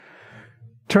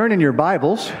Turn in your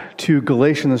Bibles to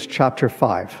Galatians chapter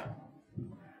 5.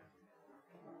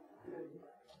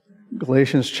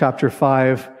 Galatians chapter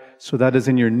 5, so that is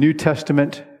in your New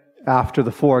Testament. After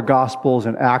the four Gospels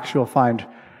and Acts, you'll find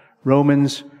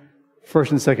Romans,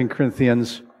 1st and 2nd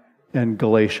Corinthians, and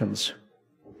Galatians.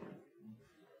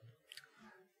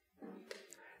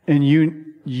 And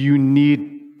you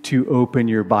need to open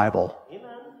your Bible.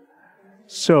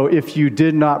 So if you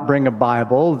did not bring a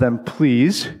Bible, then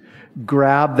please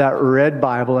grab that red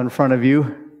Bible in front of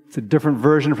you. It's a different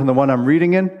version from the one I'm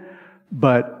reading in,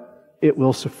 but it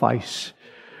will suffice.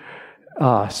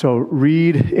 So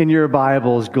read in your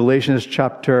Bibles Galatians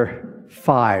chapter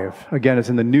 5. Again, it's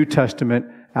in the New Testament,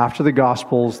 after the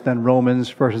Gospels, then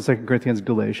Romans, 1st and 2nd Corinthians,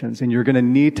 Galatians. And you're going to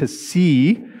need to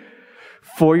see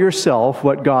for yourself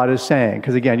what God is saying.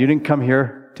 Because again, you didn't come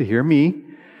here to hear me.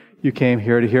 You came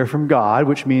here to hear from God,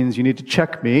 which means you need to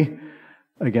check me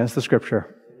against the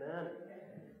Scripture.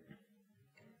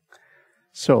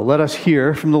 So let us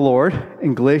hear from the Lord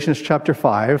in Galatians chapter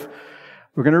 5.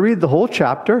 We're going to read the whole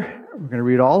chapter. We're going to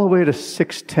read all the way to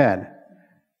 6:10.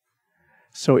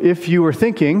 So if you were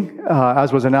thinking,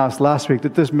 as was announced last week,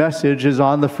 that this message is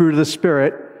on the fruit of the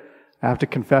Spirit, I have to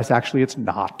confess, actually it's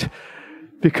not.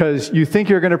 Because you think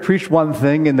you're going to preach one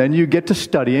thing, and then you get to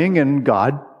studying, and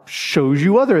God shows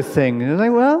you other things. And it's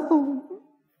like, well,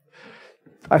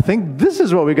 I think this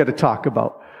is what we got to talk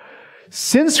about.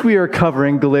 Since we are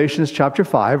covering Galatians chapter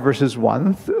 5, verse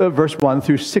 1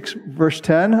 through 6, verse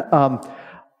 10,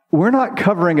 we're not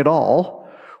covering it all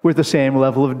with the same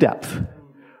level of depth.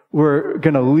 We're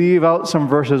going to leave out some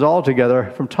verses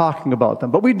altogether from talking about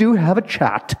them. But we do have a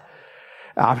chat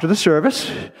after the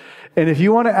service. And if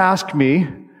you want to ask me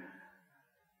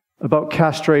about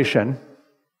castration,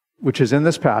 which is in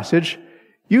this passage,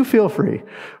 you feel free.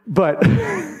 But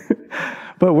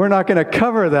we're not going to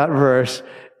cover that verse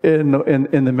in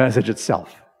the message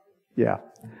itself. Yeah.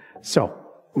 So,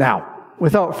 now,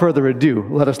 without further ado,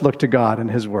 let us look to God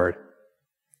and His Word.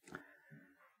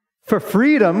 For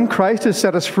freedom, Christ has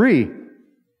set us free.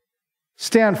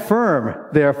 Stand firm,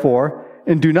 therefore,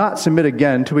 and do not submit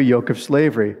again to a yoke of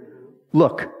slavery.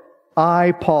 Look,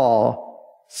 I,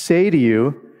 Paul, say to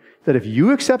you that if you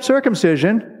accept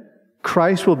circumcision,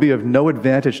 Christ will be of no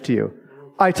advantage to you.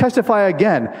 I testify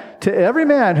again to every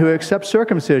man who accepts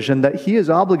circumcision that he is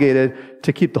obligated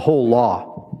to keep the whole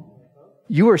law.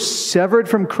 You are severed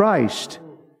from Christ.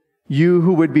 You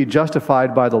who would be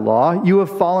justified by the law, you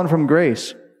have fallen from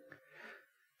grace.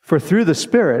 For through the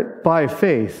Spirit, by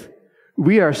faith,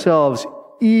 we ourselves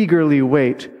eagerly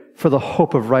wait for the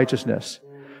hope of righteousness.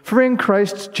 For in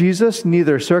Christ Jesus,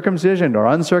 neither circumcision nor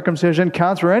uncircumcision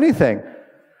counts for anything,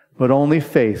 but only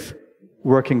faith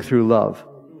working through love.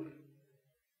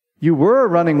 You were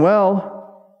running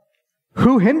well.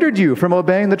 Who hindered you from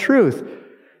obeying the truth?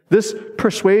 This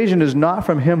persuasion is not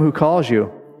from Him who calls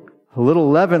you. A little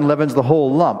leaven leavens the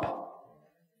whole lump.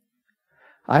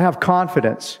 I have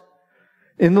confidence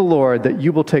in the Lord that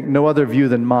you will take no other view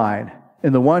than mine,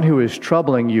 and the one who is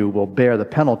troubling you will bear the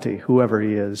penalty, whoever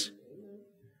he is.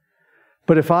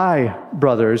 But if I,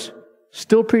 brothers,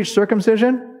 still preach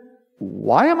circumcision,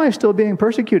 why am I still being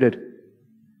persecuted?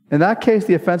 In that case,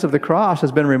 the offense of the cross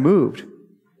has been removed.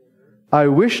 I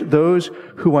wish those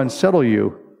who unsettle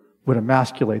you would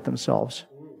emasculate themselves.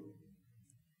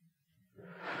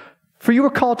 For you were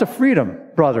called to freedom,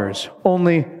 brothers,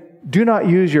 only do not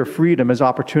use your freedom as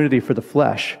opportunity for the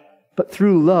flesh, but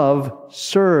through love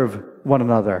serve one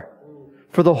another.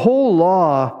 For the whole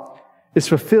law is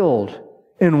fulfilled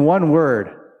in one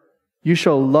word: you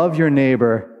shall love your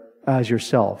neighbor as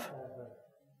yourself.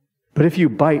 But if you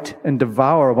bite and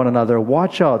devour one another,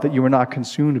 watch out that you are not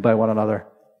consumed by one another.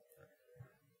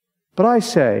 But I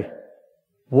say,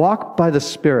 walk by the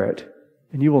Spirit,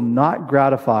 and you will not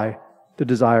gratify the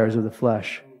desires of the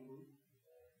flesh.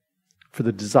 For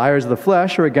the desires of the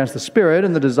flesh are against the Spirit,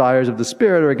 and the desires of the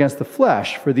Spirit are against the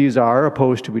flesh, for these are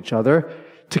opposed to each other,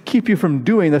 to keep you from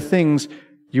doing the things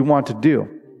you want to do.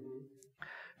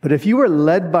 But if you are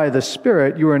led by the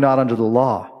Spirit, you are not under the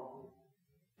law.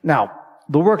 Now,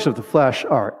 the works of the flesh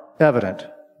are evident: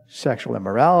 sexual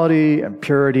immorality,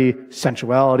 impurity,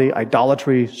 sensuality,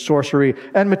 idolatry, sorcery,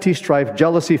 enmity, strife,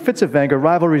 jealousy, fits of anger,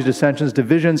 rivalries, dissensions,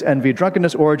 divisions, envy,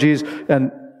 drunkenness, orgies,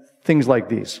 and things like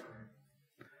these.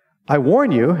 I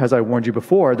warn you, as I warned you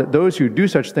before, that those who do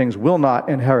such things will not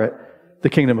inherit the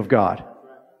kingdom of God.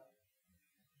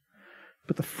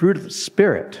 But the fruit of the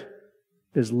Spirit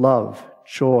is love,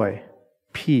 joy,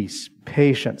 peace,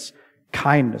 patience,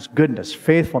 kindness, goodness,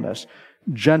 faithfulness,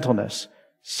 gentleness,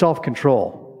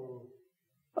 self-control.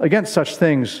 Against such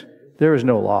things, there is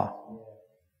no law.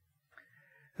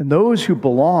 And those who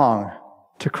belong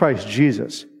to Christ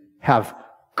Jesus have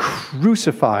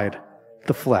crucified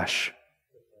the flesh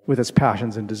with its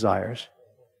passions and desires.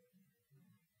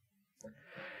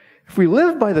 If we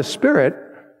live by the Spirit,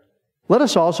 let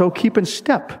us also keep in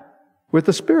step with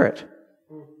the Spirit.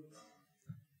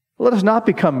 Let us not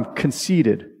become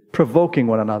conceited, provoking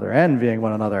one another, envying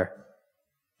one another.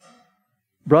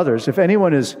 Brothers, if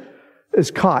anyone is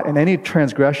caught in any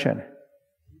transgression,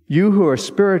 you who are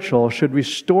spiritual should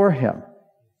restore him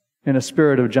in a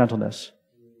spirit of gentleness.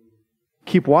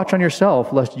 Keep watch on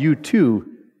yourself, lest you too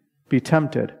be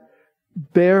tempted.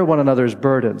 Bear one another's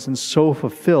burdens, and so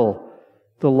fulfill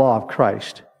the law of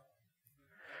Christ.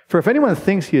 For if anyone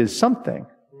thinks he is something,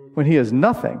 when he is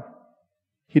nothing,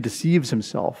 he deceives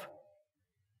himself.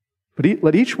 But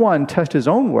let each one test his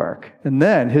own work, and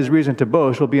then his reason to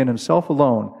boast will be in himself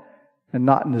alone, and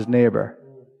not in his neighbor.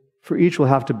 For each will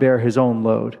have to bear his own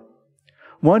load.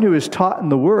 One who is taught in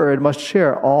the word must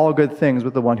share all good things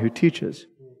with the one who teaches.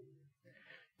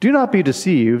 Do not be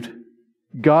deceived.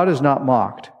 God is not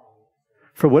mocked.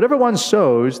 For whatever one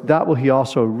sows, that will he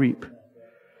also reap.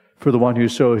 For the one who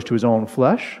sows to his own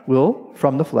flesh will,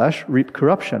 from the flesh, reap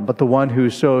corruption. But the one who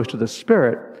sows to the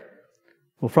Spirit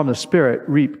will, from the Spirit,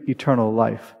 reap eternal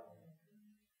life.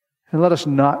 And let us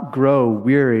not grow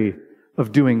weary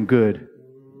of doing good.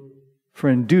 For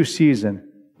in due season,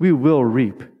 we will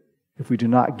reap if we do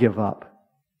not give up.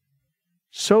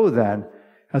 So then,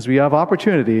 as we have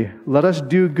opportunity, let us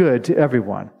do good to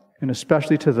everyone, and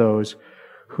especially to those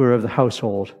who are of the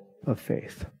household of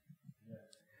faith.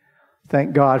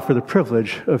 Thank God for the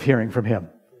privilege of hearing from Him.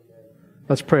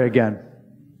 Let's pray again.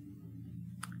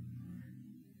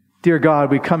 Dear God,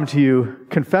 we come to you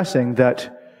confessing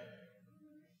that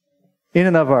in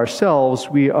and of ourselves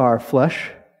we are flesh.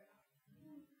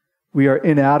 We are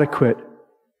inadequate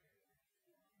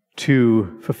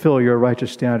to fulfill your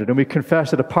righteous standard. And we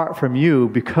confess that apart from you,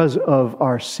 because of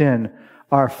our sin,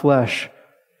 our flesh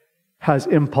has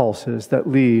impulses that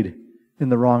lead in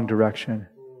the wrong direction.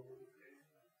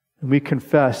 And we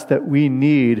confess that we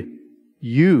need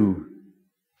you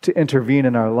to intervene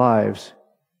in our lives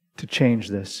to change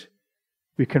this.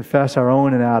 We confess our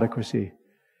own inadequacy.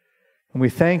 And we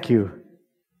thank you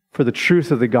for the truth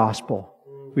of the gospel.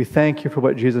 We thank you for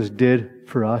what Jesus did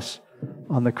for us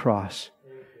on the cross.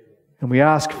 And we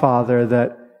ask, Father,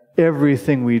 that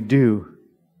everything we do,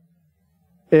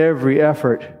 every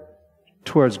effort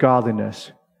towards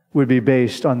godliness would be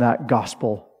based on that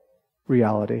gospel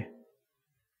reality.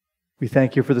 We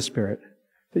thank you for the Spirit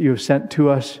that you have sent to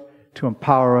us to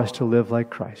empower us to live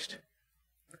like Christ.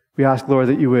 We ask, Lord,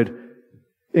 that you would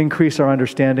increase our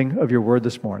understanding of your word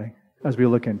this morning as we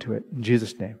look into it. In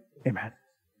Jesus' name, amen.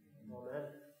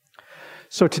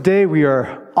 So today we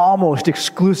are almost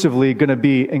exclusively going to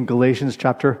be in Galatians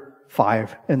chapter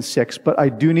 5 and 6, but I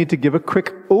do need to give a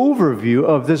quick overview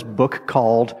of this book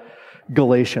called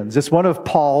Galatians. It's one of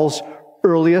Paul's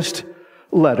earliest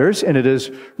letters, and it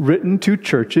is written to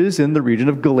churches in the region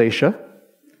of Galatia.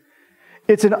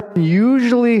 It's an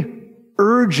unusually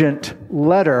urgent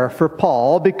letter for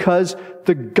Paul because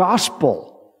the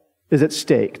gospel is at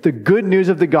stake. The good news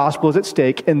of the gospel is at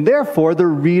stake, and therefore the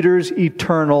reader's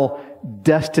eternal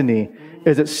destiny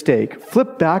is at stake.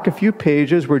 Flip back a few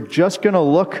pages. We're just going to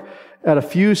look at a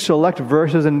few select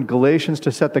verses in Galatians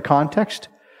to set the context.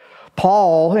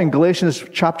 Paul in Galatians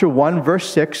chapter 1, verse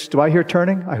 6. Do I hear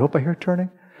turning? I hope I hear turning.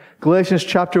 Galatians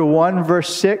chapter 1,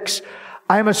 verse 6.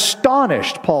 I am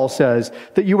astonished, Paul says,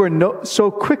 that you are so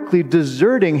quickly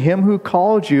deserting him who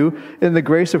called you in the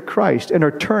grace of Christ and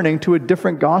are turning to a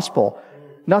different gospel.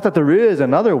 Not that there is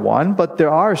another one, but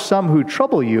there are some who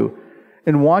trouble you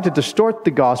and want to distort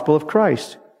the gospel of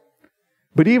Christ.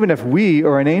 But even if we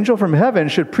or an angel from heaven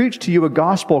should preach to you a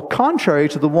gospel contrary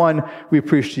to the one we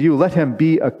preach to you, let him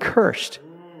be accursed.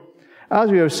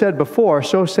 As we have said before,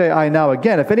 so say I now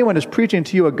again, if anyone is preaching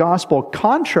to you a gospel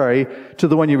contrary to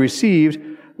the one you received,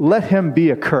 let him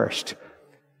be accursed.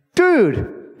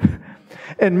 Dude!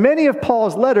 In many of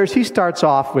Paul's letters, he starts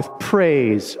off with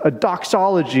praise, a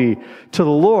doxology to the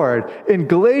Lord. In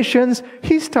Galatians,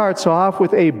 he starts off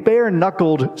with a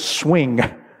bare-knuckled swing.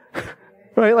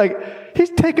 Right? Like,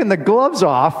 he's taking the gloves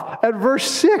off at verse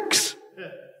 6.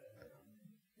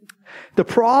 The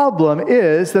problem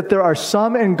is that there are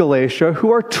some in Galatia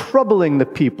who are troubling the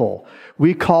people.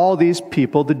 We call these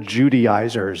people the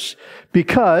Judaizers.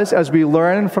 Because, as we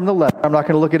learn from the letter, I'm not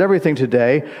going to look at everything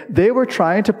today, they were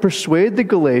trying to persuade the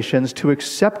Galatians to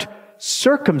accept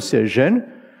circumcision,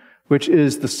 which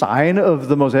is the sign of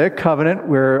the Mosaic covenant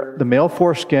where the male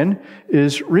foreskin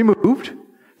is removed.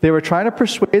 They were trying to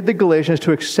persuade the Galatians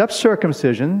to accept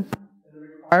circumcision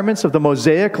requirements of the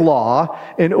Mosaic law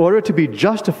in order to be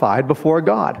justified before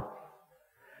God,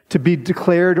 to be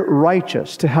declared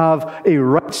righteous, to have a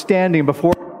right standing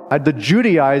before God. The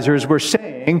Judaizers were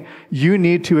saying, you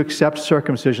need to accept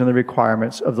circumcision, the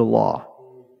requirements of the law.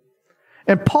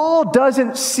 And Paul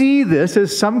doesn't see this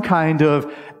as some kind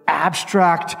of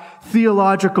abstract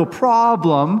theological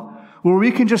problem where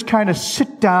we can just kind of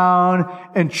sit down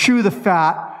and chew the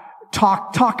fat,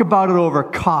 talk about it over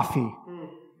coffee.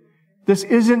 This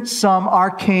isn't some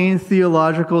arcane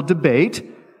theological debate.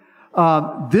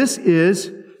 This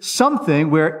is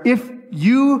something where if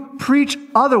you preach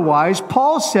otherwise,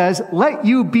 Paul says, let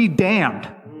you be damned.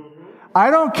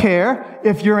 I don't care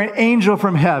if you're an angel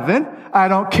from heaven. I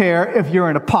don't care if you're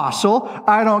an apostle.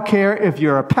 I don't care if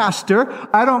you're a pastor.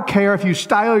 I don't care if you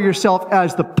style yourself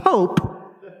as the Pope.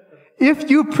 If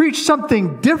you preach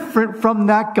something different from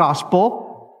that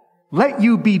gospel, let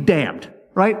you be damned.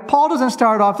 Right? Paul doesn't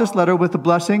start off this letter with the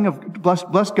blessing of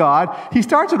bless God. He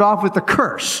starts it off with the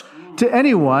curse to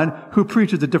anyone who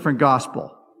preaches a different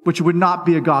gospel, which would not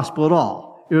be a gospel at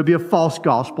all. It would be a false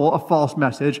gospel, a false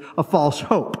message, a false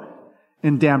hope,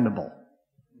 and damnable.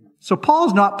 So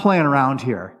Paul's not playing around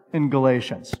here in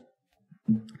Galatians.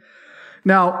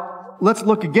 Now, let's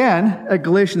look again at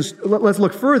Galatians. Let's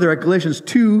look further at Galatians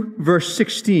 2, verse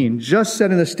 16, just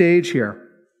setting the stage here.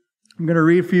 I'm going to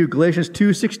read for you Galatians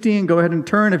 2:16. Go ahead and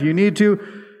turn if you need to.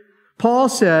 Paul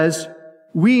says,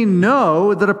 we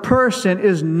know that a person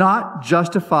is not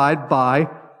justified by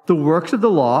the works of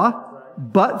the law,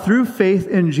 but through faith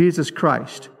in Jesus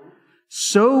Christ.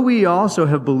 So we also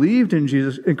have believed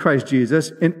in Christ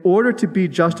Jesus, in order to be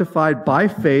justified by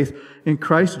faith in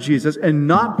Christ Jesus and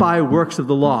not by works of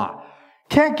the law.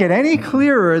 Can't get any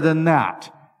clearer than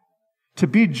that. To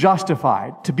be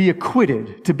justified, to be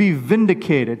acquitted, to be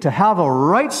vindicated, to have a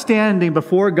right standing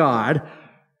before God,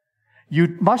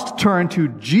 you must turn to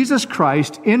Jesus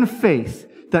Christ in faith,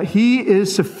 that He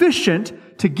is sufficient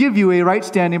to give you a right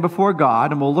standing before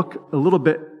God, and we'll look a little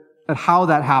bit at how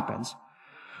that happens.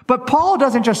 But Paul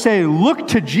doesn't just say, look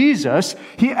to Jesus.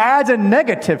 He adds a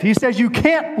negative. He says, you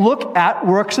can't look at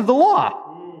works of the law.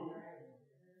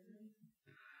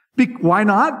 Why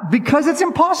not? Because it's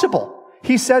impossible.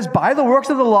 He says, by the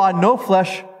works of the law, no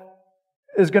flesh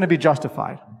is going to be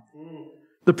justified.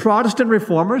 The Protestant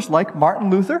reformers, like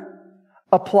Martin Luther,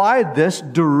 applied this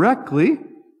directly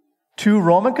to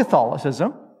Roman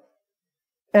Catholicism,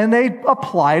 and they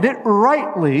applied it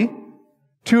rightly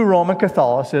to Roman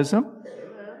Catholicism,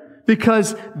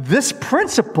 because this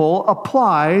principle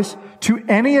applies to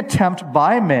any attempt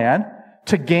by man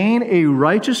to gain a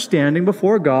righteous standing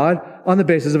before God on the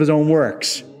basis of his own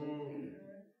works.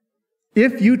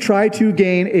 If you try to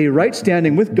gain a right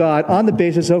standing with God on the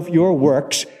basis of your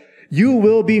works, you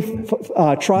will be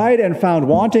tried and found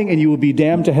wanting, and you will be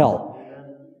damned to hell.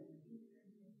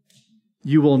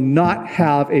 You will not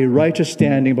have a righteous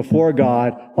standing before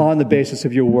God on the basis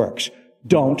of your works.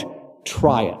 Don't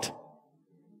try it.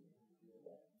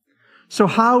 So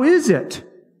how is it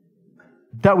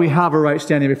that we have a right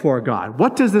standing before God?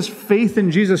 What does this faith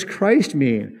in Jesus Christ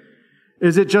mean?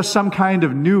 Is it just some kind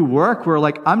of new work where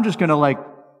I'm just going to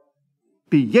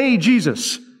be, yay,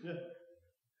 Jesus?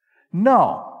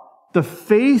 No. The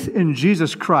faith in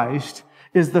Jesus Christ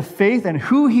is the faith in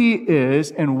who He is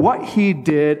and what He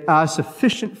did as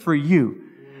sufficient for you.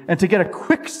 And to get a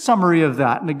quick summary of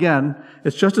that, and again,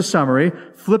 it's just a summary,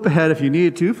 flip ahead if you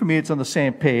need to. For me, it's on the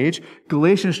same page.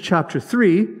 Galatians chapter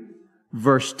 3,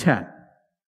 verse 10.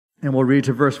 And we'll read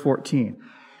to verse 14.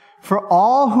 For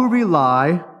all who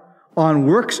rely on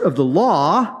works of the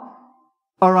law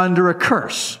are under a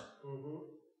curse.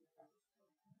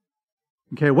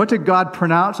 Okay, what did God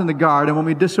pronounce in the garden when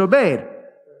we disobeyed?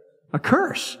 A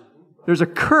curse. There's a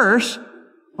curse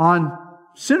on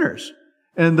sinners.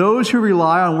 And those who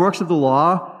rely on works of the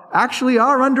law actually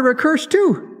are under a curse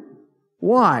too.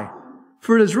 Why?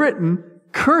 For it is written,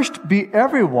 cursed be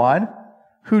everyone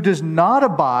who does not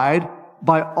abide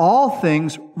by all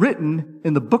things written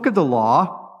in the book of the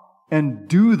law and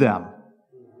do them.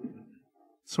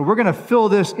 So we're going to fill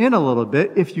this in a little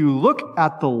bit. If you look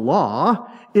at the law,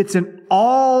 it's an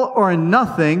all or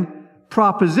nothing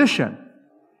proposition.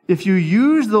 If you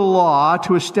use the law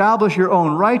to establish your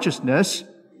own righteousness,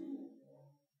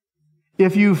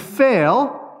 if you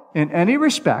fail in any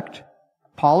respect,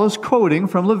 Paul is quoting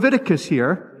from Leviticus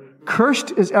here,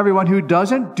 cursed is everyone who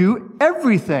doesn't do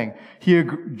everything. Here,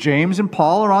 James and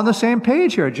Paul are on the same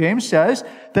page here. James says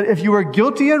that if you are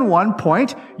guilty in one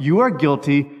point, you are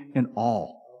guilty in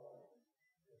all.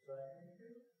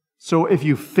 So if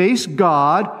you face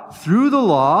God through the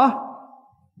law,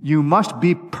 you must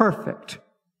be perfect.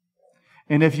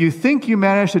 And if you think you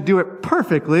managed to do it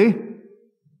perfectly,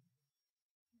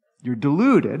 you're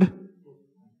deluded.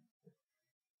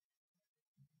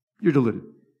 You're deluded.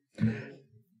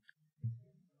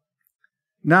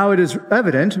 Now it is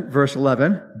evident, verse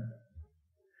 11,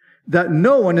 that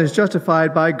no one is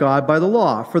justified by God by the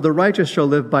law, for the righteous shall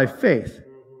live by faith.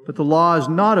 But the law is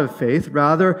not of faith,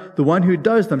 rather the one who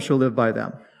does them shall live by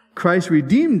them. Christ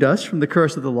redeemed us from the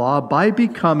curse of the law by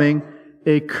becoming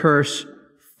a curse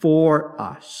for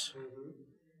us.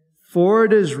 For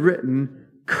it is written,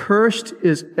 cursed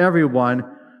is everyone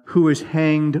who is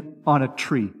hanged on a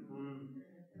tree.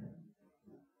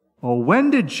 Well,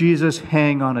 when did Jesus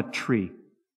hang on a tree?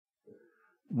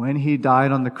 When he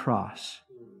died on the cross.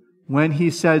 When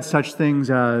he said such things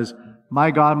as,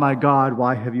 my God,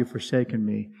 why have you forsaken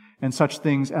me? And such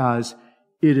things as,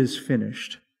 it is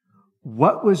finished.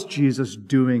 What was Jesus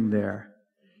doing there?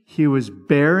 He was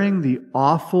bearing the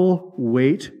awful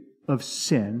weight of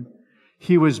sin.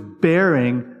 He was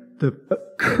bearing the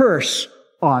curse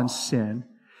on sin.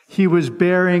 He was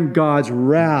bearing God's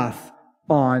wrath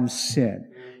on sin.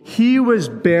 He was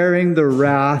bearing the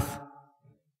wrath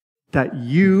that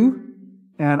you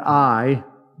and I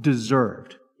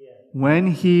deserved when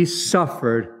he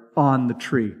suffered on the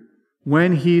tree,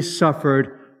 when he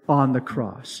suffered on the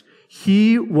cross.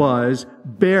 He was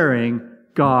bearing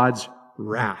God's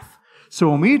wrath. So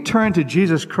when we turn to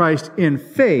Jesus Christ in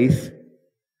faith,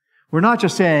 we're not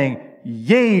just saying,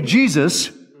 yay,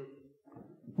 Jesus.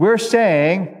 We're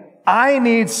saying, I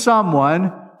need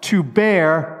someone to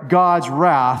bear God's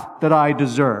wrath that I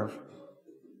deserve.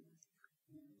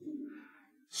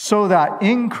 So that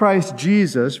in Christ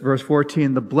Jesus, verse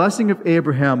 14, the blessing of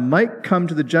Abraham might come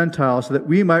to the Gentiles so that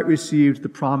we might receive the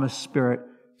promised Spirit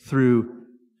through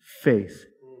faith.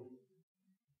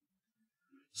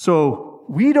 So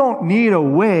we don't need a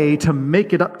way to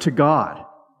make it up to God.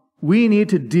 We need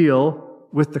to deal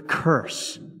with the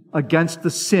curse against the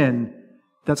sin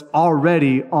that's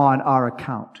already on our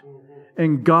account.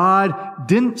 And God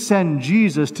didn't send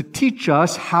Jesus to teach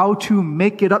us how to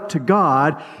make it up to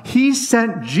God. He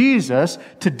sent Jesus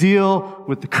to deal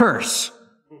with the curse.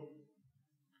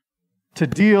 To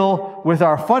deal with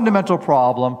our fundamental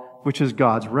problem, which is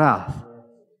God's wrath.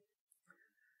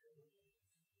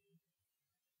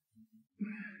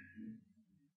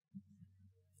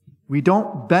 We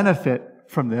don't benefit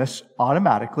from this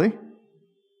automatically.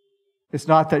 It's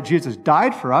not that Jesus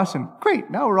died for us and great,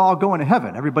 now we're all going to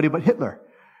heaven, everybody but Hitler.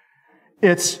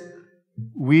 It's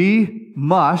we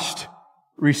must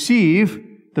receive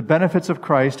the benefits of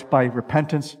Christ by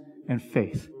repentance and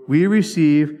faith. We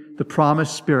receive the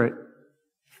promised Spirit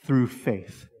through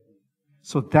faith.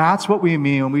 So that's what we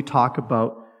mean when we talk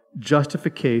about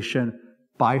justification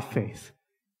by faith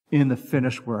in the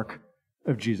finished work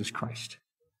of Jesus Christ.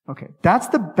 Okay, that's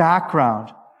the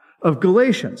background of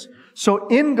Galatians. So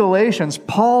in Galatians,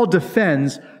 Paul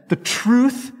defends the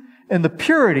truth and the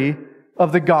purity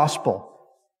of the gospel,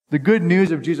 the good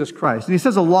news of Jesus Christ. And he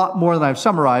says a lot more than I've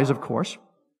summarized, of course.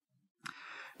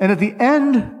 And at the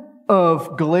end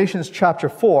of Galatians chapter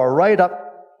 4, right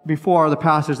up before the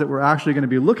passage that we're actually going to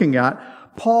be looking at,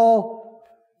 Paul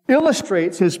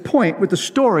illustrates his point with the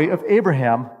story of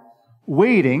Abraham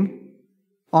waiting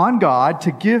on God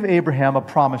to give Abraham a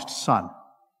promised son.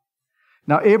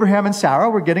 Now, Abraham and Sarah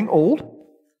were getting old,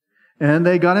 and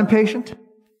they got impatient.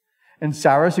 And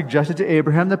Sarah suggested to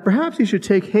Abraham that perhaps he should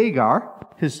take Hagar,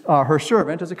 her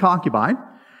servant, as a concubine,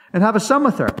 and have a son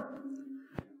with her.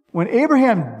 When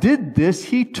Abraham did this,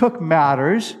 he took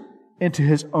matters into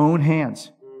his own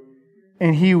hands.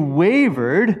 And he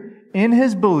wavered in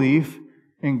his belief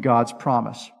in God's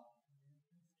promise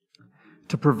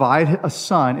to provide a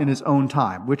son in his own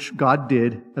time, which God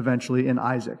did eventually in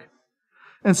Isaac.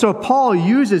 And so Paul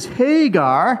uses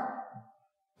Hagar,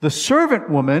 the servant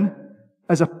woman,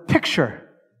 as a picture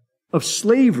of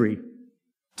slavery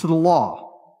to the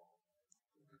law.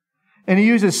 And he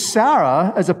uses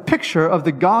Sarah as a picture of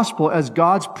the gospel as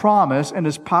God's promise and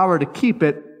his power to keep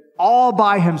it all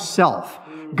by himself.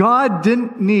 God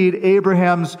didn't need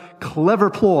Abraham's clever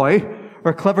ploy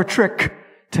or clever trick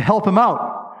to help him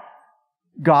out.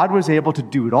 God was able to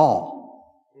do it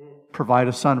all. Provide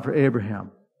a son for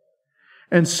Abraham.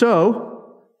 And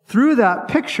so, through that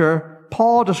picture,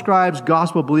 Paul describes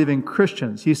gospel-believing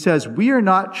Christians. He says, we are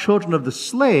not children of the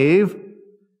slave,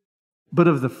 but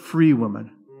of the free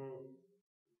woman.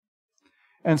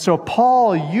 And so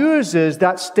Paul uses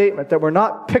that statement that we're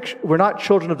not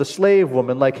children of the slave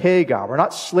woman like Hagar. We're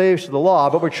not slaves to the law,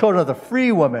 but we're children of the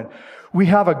free woman. We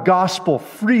have a gospel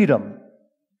freedom.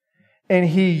 And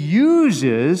he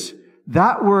uses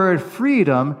that word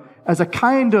freedom as a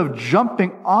kind of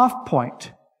jumping off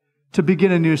point to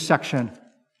begin a new section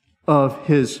of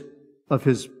his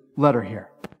letter here.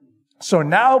 So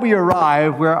now we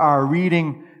arrive where our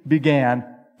reading began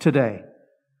today.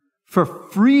 For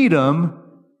freedom,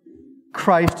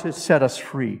 Christ has set us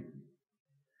free.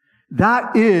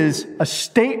 That is a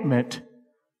statement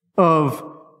of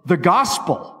the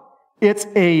gospel. It's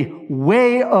a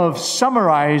way of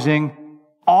summarizing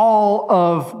all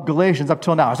of Galatians up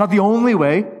till now. It's not the only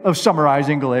way of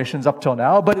summarizing Galatians up till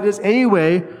now, but it is a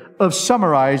way of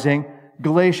summarizing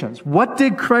Galatians. What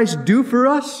did Christ do for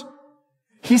us?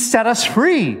 He set us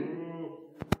free.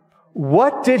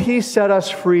 What did he set us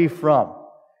free from?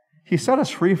 He set us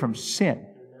free from sin.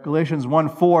 Galatians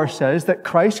 1:4 says that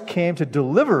Christ came to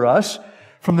deliver us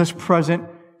from this present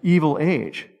evil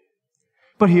age.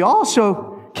 But he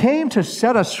also came to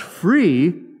set us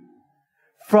free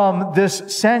from this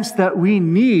sense that we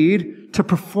need to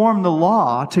perform the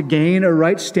law to gain a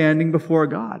right standing before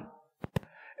God.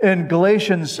 In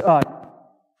Galatians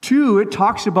 2, it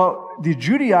talks about the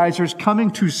Judaizers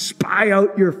coming to spy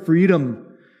out your freedom.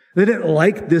 They didn't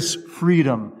like this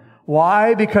freedom.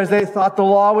 Why? Because they thought the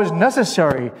law was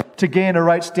necessary to gain a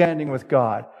right standing with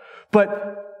God.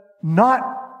 But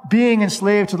not being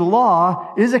enslaved to the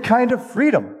law is a kind of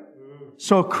freedom.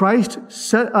 So Christ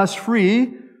set us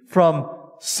free from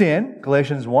sin,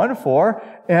 Galatians 1:4,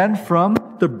 and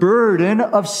from the burden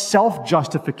of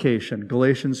self-justification,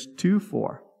 Galatians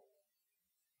 2:4.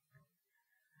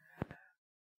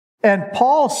 And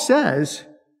Paul says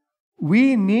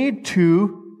we need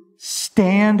to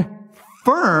stand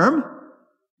firm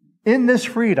in this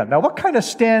freedom. Now, what kind of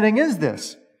standing is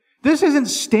this? This isn't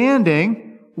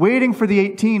standing waiting for the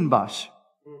 18 bus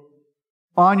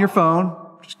on your phone,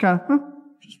 just kind of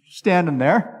just standing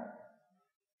there.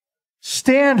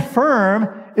 Stand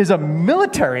firm is a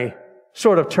military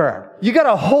sort of term. You got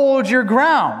to hold your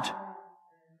ground.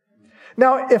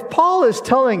 Now, if Paul is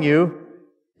telling you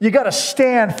got to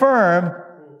stand firm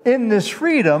in this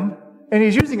freedom, and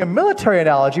he's using a military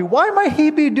analogy, why might he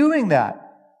be doing that?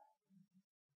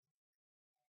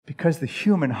 Because the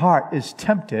human heart is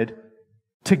tempted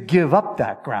to give up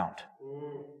that ground.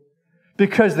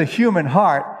 Because the human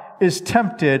heart is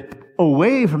tempted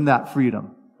away from that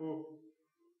freedom.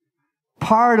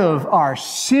 Part of our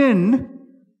sin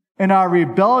and our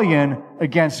rebellion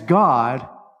against God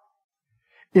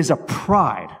is a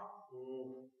pride.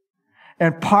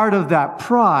 And part of that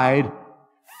pride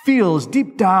feels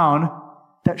deep down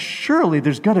that surely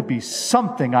there's got to be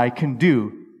something I can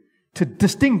do to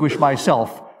distinguish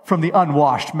myself from the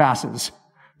unwashed masses.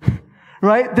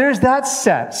 Right? There's that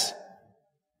sense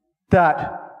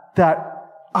that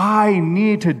I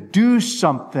need to do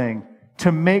something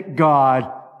to make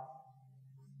God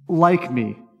like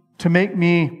me, to make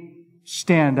me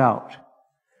stand out.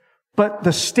 But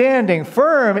the standing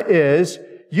firm is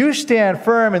you stand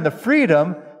firm in the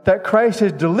freedom that Christ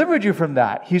has delivered you from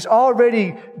that. He's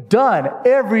already done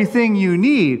everything you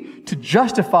need to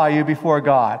justify you before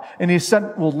God. And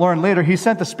we'll learn later, he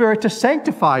sent the Spirit to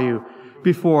sanctify you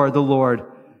before the Lord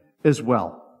as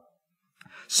well.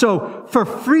 So, for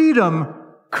freedom,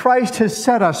 Christ has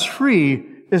set us free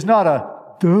is not a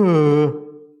duh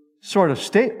sort of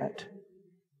statement.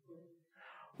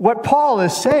 What Paul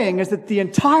is saying is that the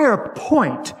entire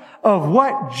point of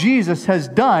what Jesus has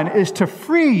done is to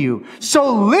free you.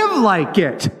 So live like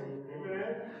it.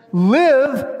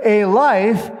 Live a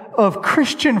life of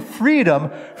Christian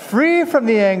freedom, free from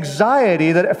the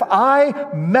anxiety that if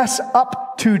I mess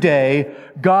up today,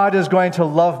 God is going to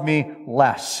love me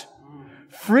less.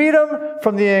 Freedom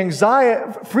from the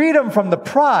anxiety, freedom from the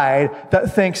pride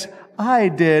that thinks, I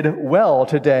did well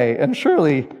today, and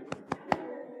surely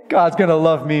God's going to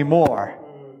love me more.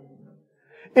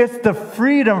 It's the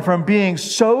freedom from being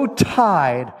so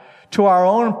tied to our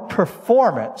own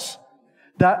performance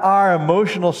that our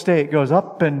emotional state goes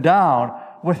up and down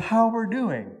with how we're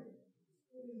doing.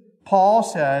 Paul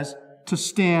says to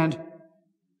stand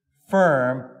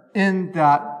firm in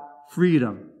that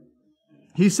freedom.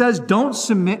 He says, don't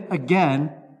submit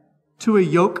again to a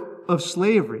yoke of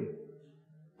slavery.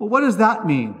 Well, what does that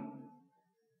mean?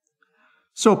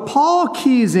 So Paul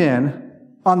keys in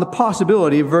on the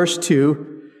possibility, verse 2,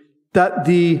 that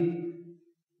the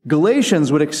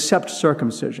Galatians would accept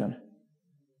circumcision.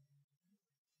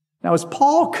 Now, is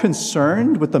Paul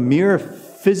concerned with the mere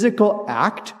physical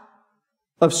act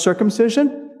of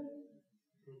circumcision?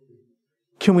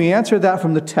 Can we answer that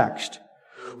from the text?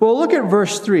 Well, look at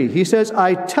verse 3. He says,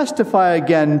 I testify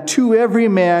again to every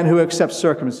man who accepts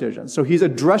circumcision. So he's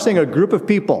addressing a group of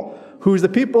people. Who's the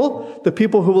people? The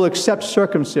people who will accept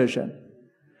circumcision.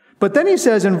 But then he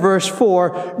says in verse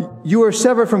 4, you are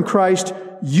severed from Christ,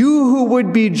 you who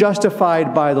would be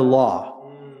justified by the law.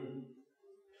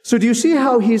 So do you see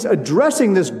how he's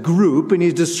addressing this group and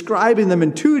he's describing them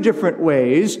in two different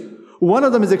ways? One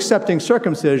of them is accepting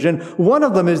circumcision. One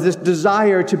of them is this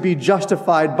desire to be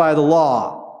justified by the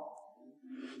law.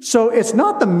 So it's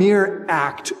not the mere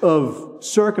act of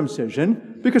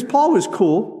circumcision, because Paul was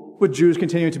cool with Jews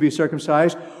continuing to be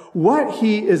circumcised. What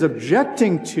he is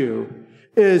objecting to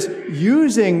is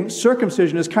using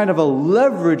circumcision as kind of a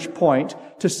leverage point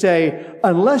to say,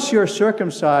 unless you're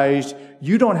circumcised,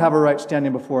 you don't have a right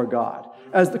standing before God.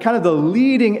 As the kind of the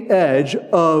leading edge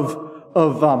of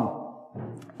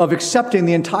accepting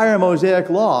the entire Mosaic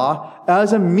law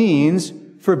as a means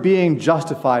for being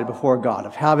justified before God,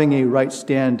 of having a right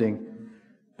standing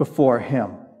before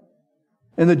Him.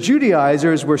 And the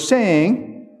Judaizers were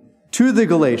saying to the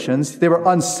Galatians, they were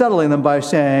unsettling them by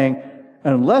saying,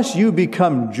 unless you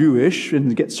become Jewish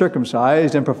and get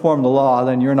circumcised and perform the law,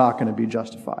 then you're not going to be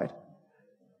justified.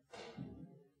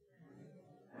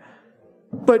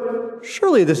 But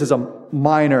surely this is a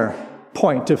minor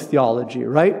point of theology,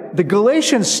 right? The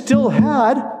Galatians still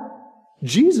had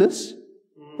Jesus,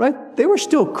 right? They were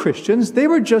still Christians. They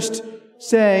were just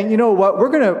saying, you know what, we're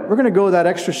going to go that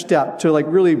extra step to like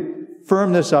really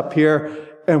firm this up here,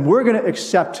 and we're going to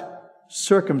accept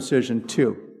circumcision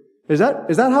too. Is that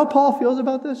how Paul feels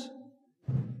about this?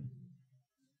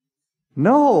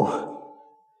 No.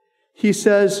 He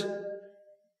says,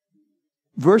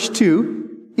 verse 2,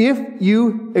 if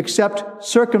you accept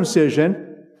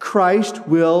circumcision, Christ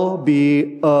will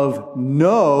be of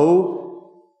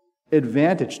no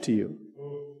advantage to you.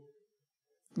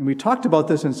 And we talked about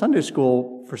this in Sunday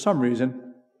school for some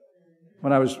reason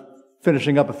when I was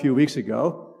finishing up a few weeks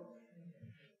ago.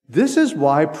 This is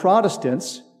why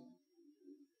Protestants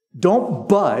don't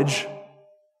budge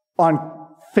on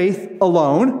faith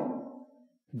alone,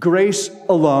 grace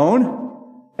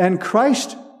alone, and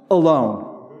Christ alone.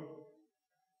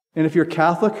 And if you're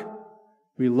Catholic,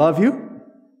 we love you.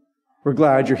 We're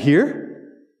glad you're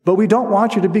here, but we don't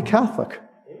want you to be Catholic.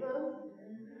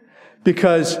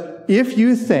 Because if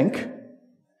you think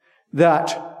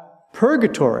that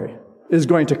purgatory is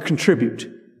going to contribute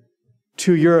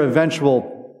to your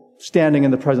eventual standing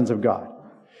in the presence of God,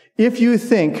 if you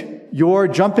think your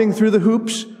jumping through the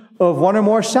hoops of one or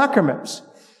more sacraments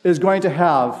is going to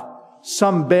have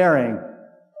some bearing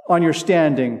on your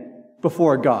standing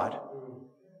before God,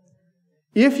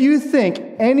 if you think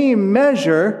any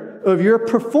measure of your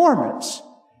performance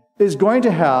is going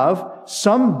to have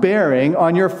some bearing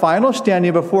on your final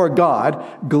standing before God,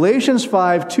 Galatians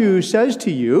 5:2 says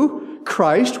to you,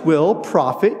 Christ will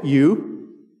profit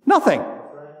you nothing.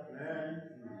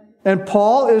 And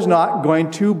Paul is not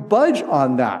going to budge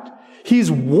on that.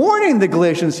 He's warning the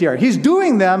Galatians here. He's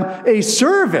doing them a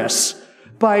service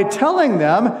by telling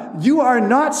them, you are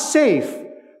not safe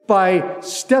by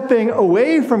stepping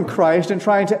away from Christ and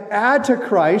trying to add to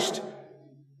Christ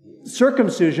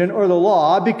circumcision or the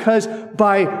law, because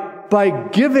by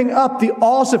giving up the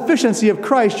all-sufficiency of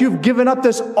Christ, you've given up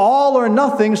this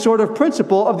all-or-nothing sort of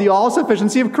principle of the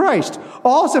all-sufficiency of Christ.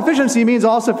 All-sufficiency means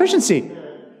all-sufficiency.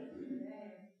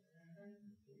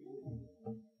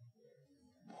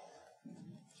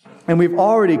 And we've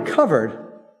already covered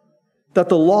that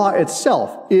the law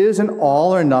itself is an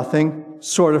all-or-nothing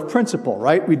sort of principle,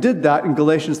 right? We did that in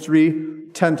Galatians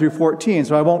 3:10 through 14,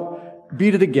 so I won't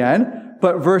beat it again.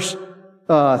 But verse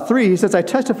 3, he says, I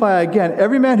testify again,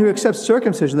 every man who accepts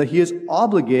circumcision, that he is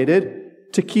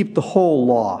obligated to keep the whole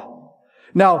law.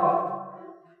 Now,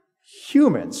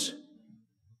 humans,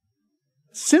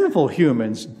 sinful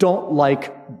humans, don't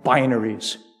like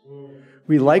binaries.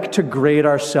 We like to grade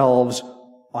ourselves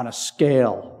on a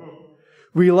scale.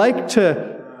 We like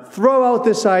to throw out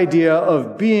this idea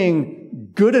of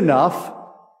being good enough,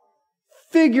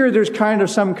 figure there's kind of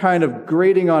some kind of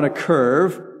grading on a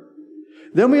curve.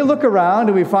 Then we look around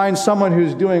and we find someone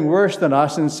who's doing worse than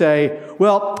us and say,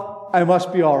 well, I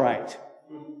must be all right.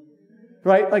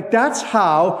 Right? Like that's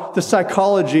how the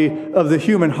psychology of the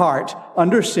human heart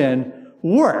under sin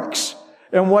works.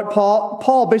 And what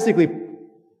Paul basically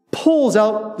pulls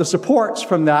out the supports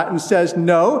from that and says,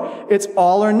 no, it's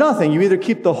all or nothing. You either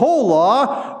keep the whole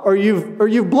law or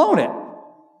you've blown it.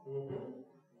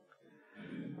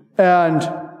 And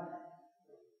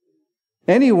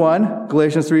anyone,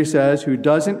 Galatians 3 says, who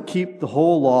doesn't keep the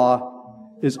whole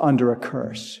law is under a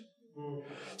curse.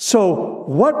 So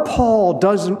what Paul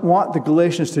doesn't want the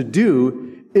Galatians to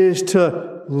do is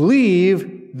to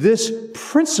leave this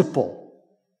principle,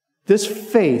 this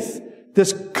faith,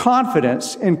 this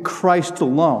confidence in Christ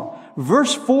alone.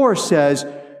 Verse 4 says,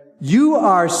 you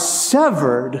are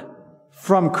severed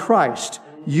from Christ.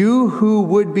 you who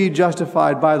would be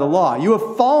justified by the law. You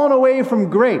have fallen away from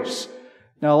grace.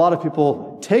 Now, a lot of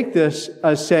people take this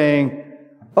as saying,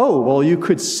 oh, well, you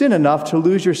could sin enough to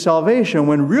lose your salvation,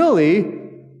 when really,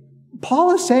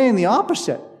 Paul is saying the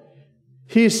opposite.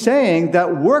 He's saying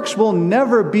that works will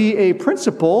never be a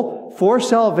principle for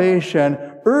salvation.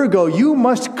 Ergo, you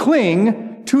must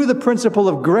cling to the principle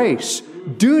of grace.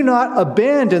 Do not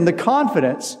abandon the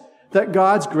confidence that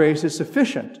God's grace is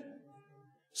sufficient.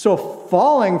 So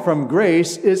falling from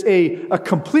grace is a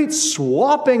complete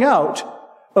swapping out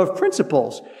of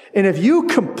principles. And if you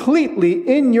completely,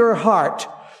 in your heart,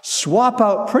 swap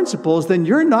out principles, then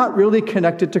you're not really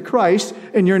connected to Christ,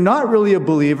 and you're not really a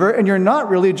believer, and you're not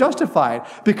really justified,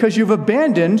 because you've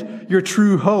abandoned your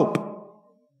true hope.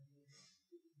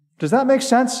 Does that make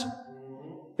sense?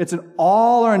 It's an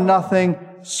all or nothing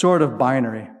sort of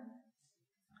binary.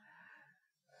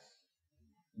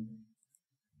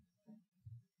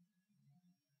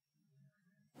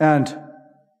 And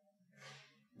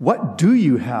what do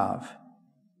you have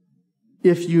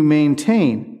if you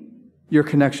maintain your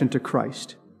connection to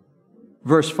Christ?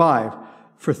 Verse 5,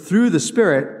 for through the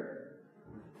Spirit,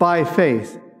 by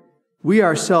faith, we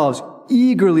ourselves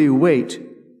eagerly wait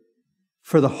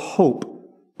for the hope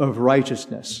of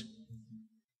righteousness.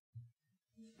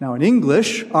 Now, in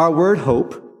English, our word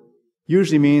hope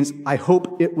usually means, I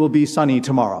hope it will be sunny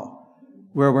tomorrow,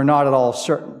 where we're not at all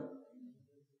certain.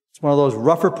 It's one of those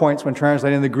rougher points when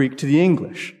translating the Greek to the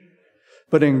English.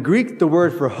 But in Greek, the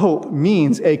word for hope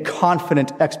means a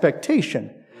confident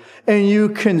expectation. And you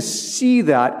can see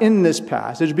that in this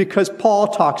passage because Paul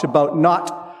talks about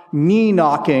not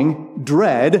knee-knocking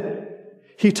dread.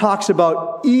 He talks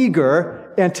about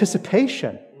eager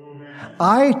anticipation.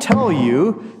 I tell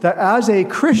you that as a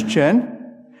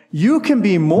Christian, you can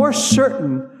be more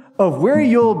certain of where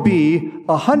you'll be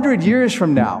 100 years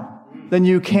from now than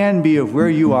you can be of where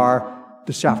you are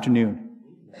this afternoon.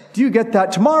 Do you get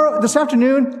that? This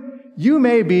afternoon, you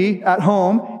may be at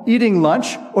home eating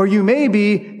lunch, or you may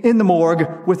be in the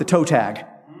morgue with a toe tag.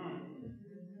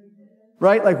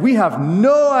 Right? Like, we have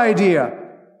no idea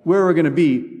where we're going to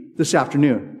be this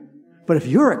afternoon. But if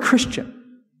you're a Christian,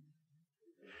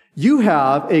 you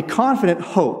have a confident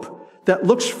hope that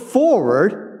looks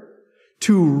forward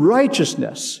to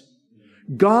righteousness,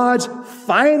 God's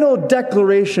final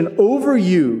declaration over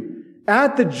you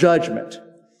at the judgment.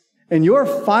 And you're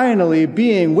finally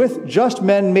being with just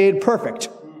men made perfect.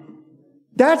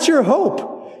 That's your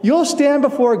hope. You'll stand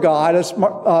before God, as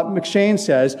McShane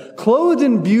says, clothed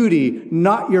in beauty,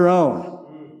 not your own.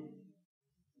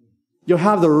 You'll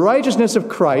have the righteousness of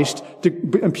Christ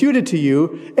imputed to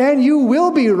you, and you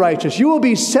will be righteous. You will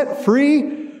be set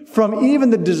free from even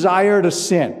the desire to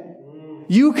sin.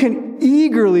 You can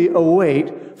eagerly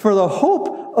await for the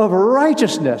hope of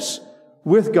righteousness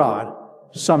with God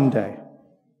someday.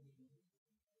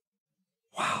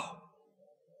 Wow.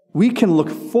 We can look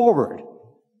forward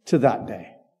to that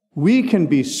day. We can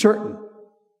be certain.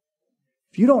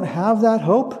 If you don't have that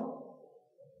hope,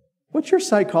 what's your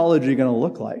psychology going to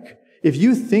look like? If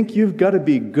you think you've got to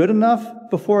be good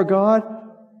enough before God,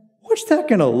 what's that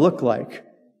going to look like?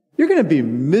 You're going to be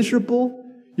miserable.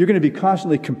 You're going to be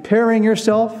constantly comparing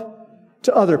yourself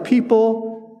to other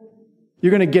people.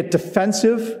 You're going to get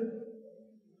defensive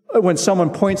when someone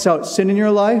points out sin in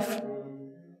your life.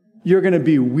 You're going to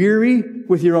be weary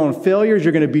with your own failures.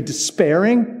 You're going to be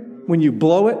despairing when you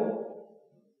blow it.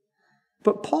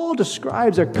 But Paul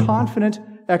describes a confident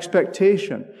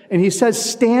expectation. And he says,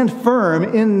 stand firm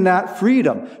in that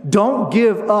freedom. Don't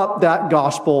give up that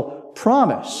gospel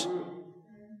promise.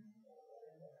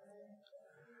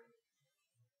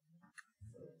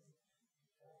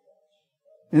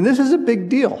 And this is a big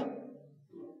deal.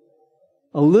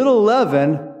 A little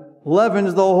leaven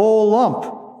leavens the whole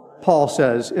lump, Paul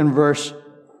says in verse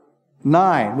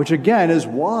 9, which again is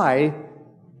why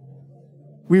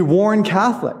we warn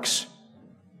Catholics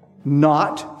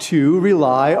not to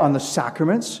rely on the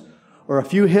sacraments or a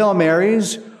few Hail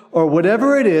Marys or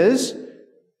whatever it is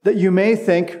that you may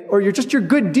think, or you're just your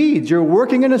good deeds. You're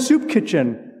working in a soup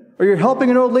kitchen, or you're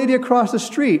helping an old lady across the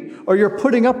street, or you're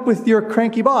putting up with your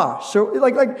cranky boss. So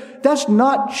like that's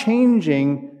not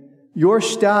changing your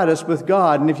status with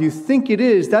God. And if you think it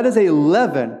is, that is a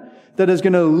leaven that is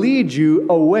going to lead you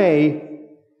away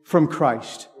from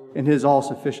Christ in His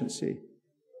all-sufficiency.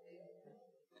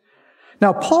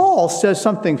 Now, Paul says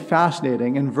something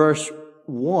fascinating in verse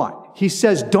 1. He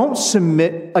says, don't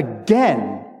submit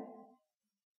again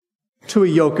to a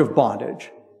yoke of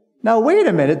bondage. Now, wait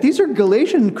a minute. These are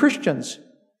Galatian Christians.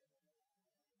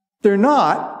 They're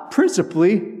not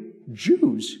principally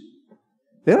Jews.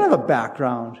 They don't have a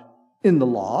background in the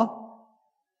law.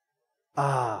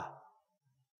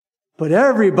 But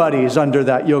everybody's under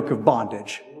that yoke of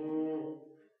bondage.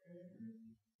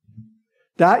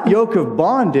 That yoke of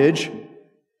bondage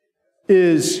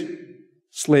is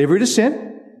slavery to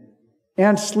sin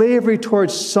and slavery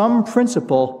towards some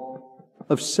principle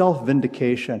of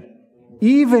self-vindication.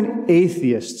 Even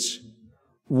atheists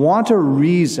want a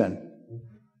reason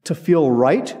to feel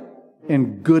right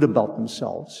and good about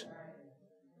themselves.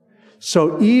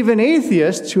 So even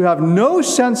atheists who have no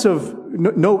sense of,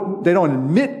 they don't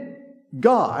admit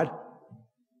God,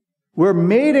 we're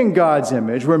made in God's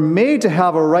image. We're made to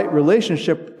have a right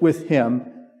relationship with Him.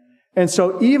 And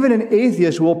so even an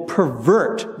atheist will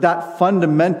pervert that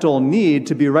fundamental need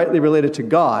to be rightly related to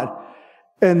God,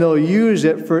 and they'll use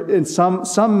it in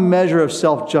some measure of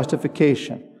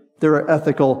self-justification. There are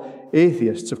ethical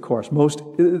atheists, of course. Most,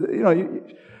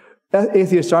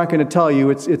 atheists aren't going to tell you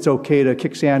it's okay to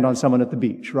kick sand on someone at the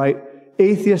beach, right?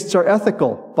 Atheists are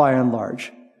ethical, by and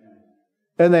large.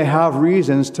 And they have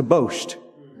reasons to boast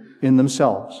in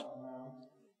themselves.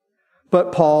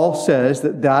 But Paul says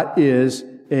that that is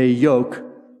a yoke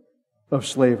of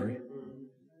slavery.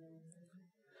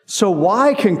 So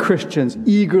why can Christians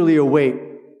eagerly await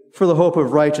for the hope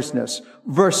of righteousness?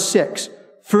 Verse 6,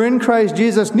 for in Christ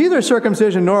Jesus neither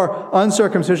circumcision nor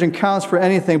uncircumcision counts for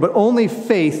anything, but only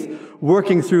faith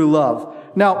working through love.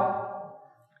 Now,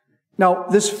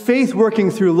 this faith working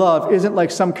through love isn't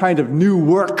like some kind of new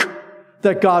work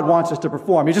that God wants us to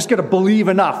perform. You just got to believe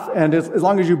enough, and as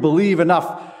long as you believe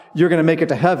enough, you're going to make it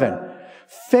to heaven.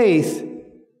 Faith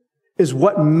is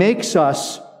what makes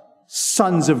us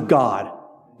sons of God.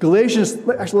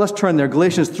 Let's turn there.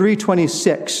 Galatians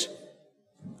 3:26.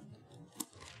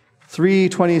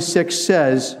 3:26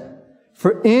 says,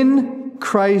 for in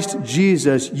Christ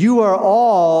Jesus you are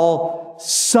all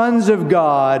sons of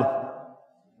God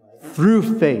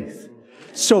through faith.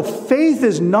 So faith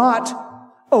is not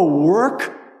a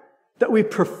work that we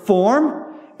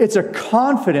perform. It's a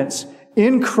confidence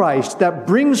in Christ that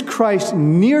brings Christ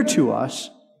near to us,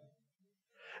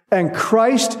 and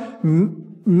Christ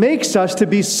makes us to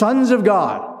be sons of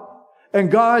God. And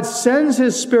God sends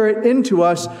His Spirit into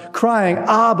us crying,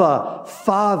 Abba,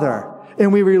 Father.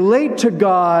 And we relate to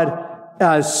God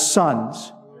as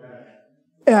sons.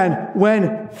 And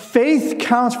when faith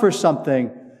counts for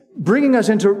something, bringing us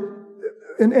into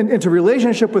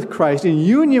relationship with Christ, in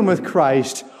union with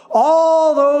Christ,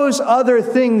 all those other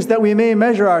things that we may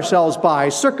measure ourselves by,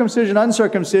 circumcision,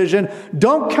 uncircumcision,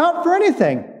 don't count for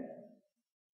anything.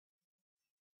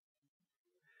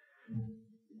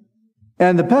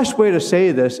 And the best way to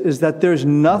say this is that there's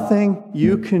nothing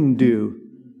you can do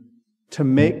to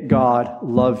make God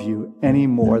love you any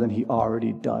more than He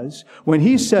already does. When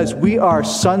He says we are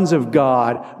sons of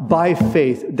God by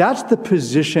faith, that's the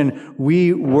position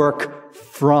we work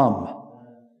from.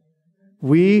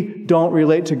 We don't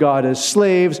relate to God as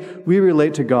slaves. We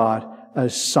relate to God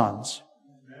as sons.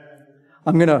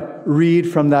 I'm going to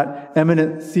read from that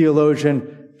eminent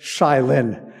theologian Shai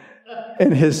Linne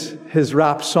in his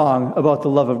rap song about the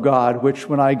love of God, which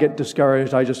when I get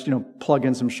discouraged, I just, plug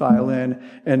in some Shai Linne,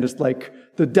 and it's like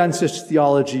the densest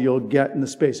theology you'll get in the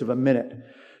space of a minute.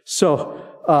 So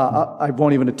I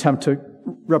won't even attempt to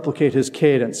replicate his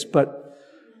cadence, but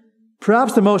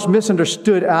perhaps the most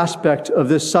misunderstood aspect of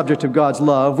this subject of God's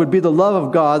love would be the love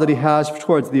of God that He has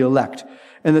towards the elect.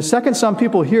 And the second some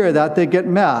people hear that, they get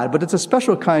mad, but it's a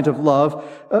special kind of love.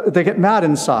 They get mad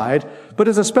inside, but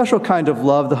it's a special kind of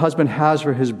love the husband has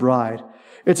for his bride.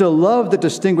 It's a love that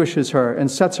distinguishes her and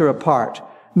sets her apart.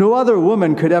 No other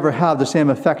woman could ever have the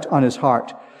same effect on his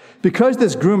heart. Because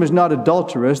this groom is not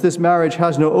adulterous, this marriage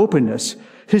has no openness.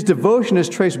 His devotion is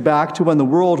traced back to when the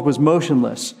world was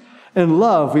motionless. In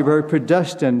love, we were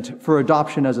predestined for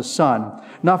adoption as a son,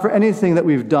 not for anything that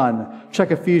we've done.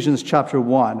 Check Ephesians chapter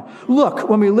 1. Look,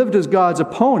 when we lived as God's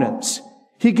opponents,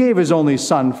 He gave His only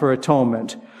Son for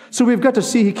atonement. So we've got to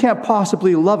see He can't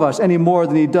possibly love us any more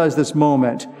than He does this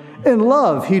moment. In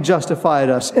love, He justified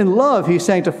us. In love, He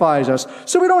sanctifies us.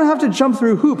 So we don't have to jump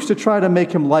through hoops to try to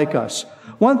make Him like us.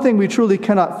 One thing we truly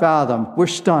cannot fathom, we're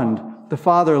stunned. The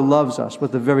Father loves us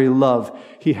with the very love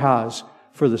He has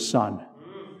for the Son.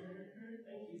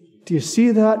 Do you see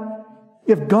that?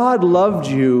 If God loved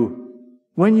you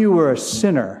when you were a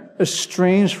sinner,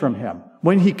 estranged from Him,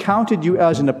 when He counted you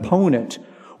as an opponent,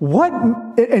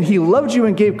 and He loved you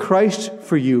and gave Christ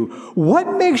for you,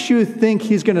 what makes you think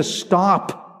He's going to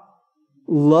stop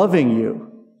loving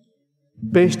you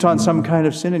based on some kind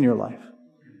of sin in your life?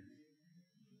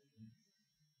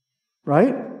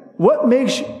 Right? What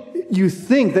makes you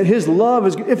think that His love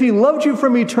is, if He loved you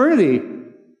from eternity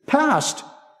past,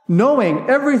 knowing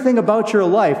everything about your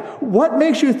life, what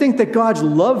makes you think that God's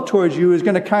love towards you is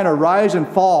going to kind of rise and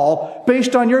fall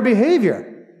based on your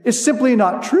behavior? It's simply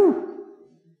not true.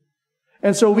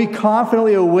 And so we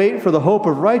confidently await for the hope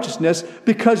of righteousness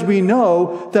because we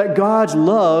know that God's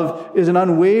love is an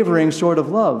unwavering sort of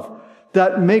love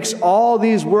that makes all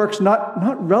these works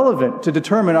not relevant to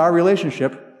determine our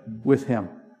relationship with Him.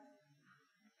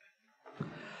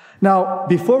 Now,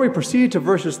 before we proceed to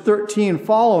verses 13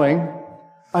 following,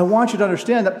 I want you to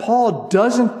understand that Paul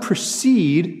doesn't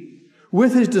proceed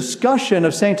with his discussion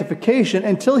of sanctification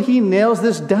until he nails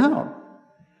this down.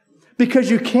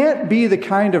 Because you can't be the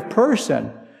kind of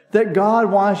person that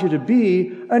God wants you to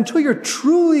be until you're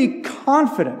truly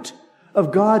confident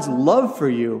of God's love for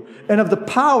you and of the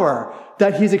power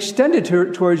that He's extended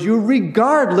towards you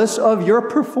regardless of your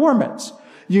performance.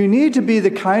 You need to be the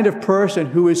kind of person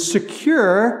who is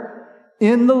secure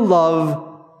in the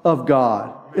love of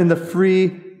God, in the free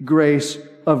grace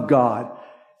of God.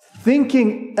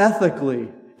 Thinking ethically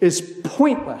is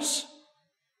pointless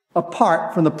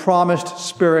apart from the promised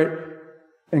Spirit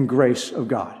and grace of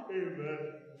God. Amen.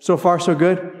 So far, so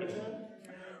good?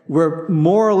 We're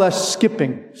more or less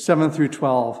skipping 7 through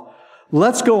 12.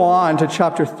 Let's go on to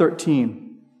chapter 13.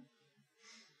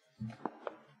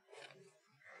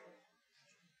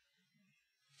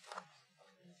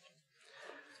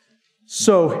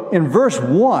 So, in verse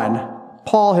 1,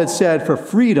 Paul had said, for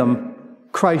freedom,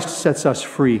 Christ sets us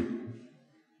free.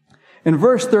 In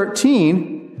verse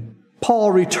 13,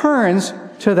 Paul returns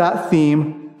to that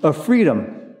theme of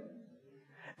freedom.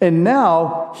 And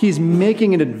now he's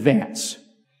making an advance.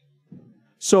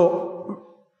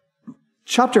 So,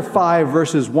 chapter 5,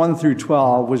 verses 1 through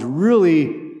 12 was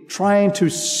really trying to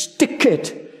stick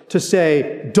it to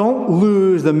say, don't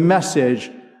lose the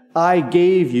message I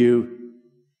gave you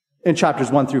in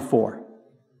chapters 1 through 4.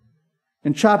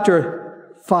 In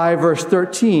chapter 5, verse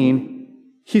 13,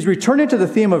 he's returning to the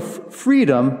theme of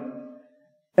freedom.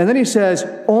 And then he says,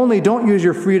 only don't use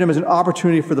your freedom as an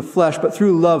opportunity for the flesh, but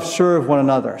through love serve one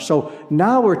another. So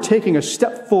now we're taking a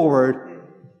step forward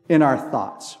in our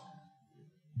thoughts.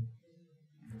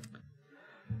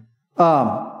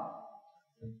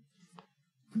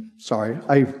 Sorry,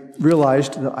 I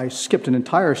realized that I skipped an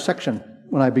entire section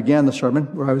when I began the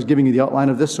sermon where I was giving you the outline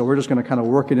of this, so we're just going to kind of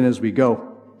work it in as we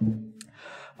go.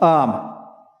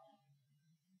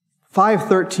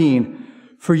 5:13.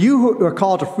 For you who are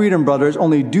called to freedom, brothers,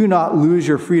 only do not use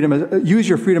your freedom as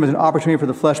an opportunity for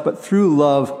the flesh, but through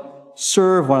love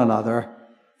serve one another.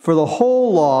 For the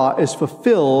whole law is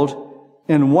fulfilled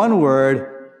in one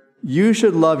word: you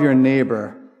should love your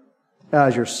neighbor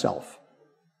as yourself.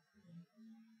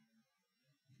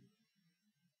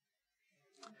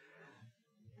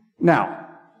 Now,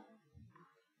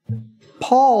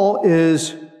 Paul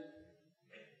is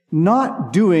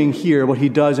not doing here what he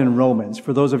does in Romans,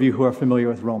 for those of you who are familiar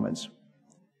with Romans.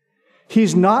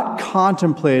 He's not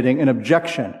contemplating an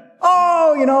objection.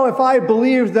 Oh, if I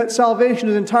believed that salvation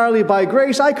is entirely by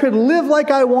grace, I could live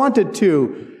like I wanted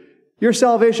to. Your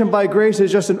salvation by grace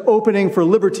is just an opening for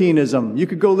libertinism. You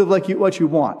could go live like what you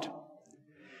want.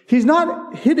 He's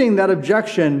not hitting that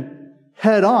objection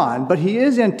head on, but he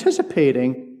is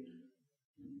anticipating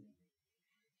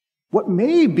what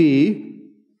may be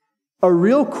a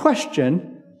real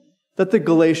question that the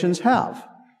Galatians have.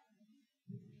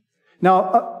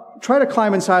 Now, try to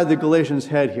climb inside the Galatians'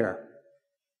 head here.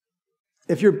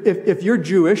 If you're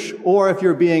Jewish, or if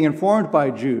you're being informed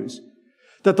by Jews,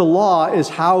 that the law is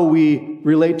how we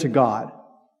relate to God,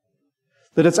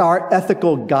 that it's our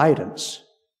ethical guidance,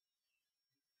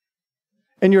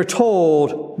 and you're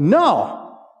told,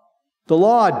 no, the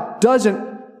law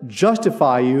doesn't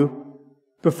justify you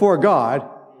before God,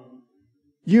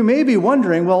 you may be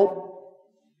wondering, well,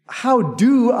 how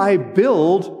do I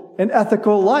build an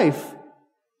ethical life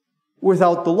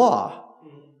without the law?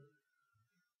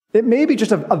 It may be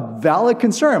just a valid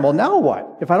concern. Well, now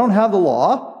what? If I don't have the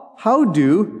law, how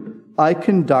do I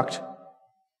conduct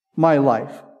my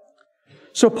life?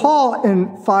 So Paul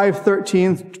in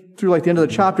 5:13 through like the end of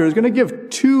the chapter is going to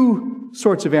give two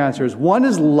sorts of answers. One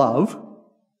is love,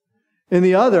 and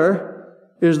the other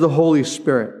is the Holy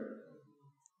Spirit.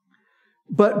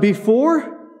 But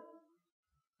before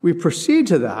we proceed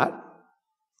to that,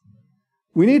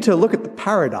 we need to look at the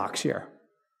paradox here.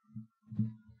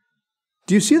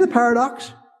 Do you see the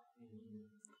paradox?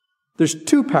 There's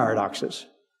two paradoxes.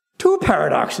 Two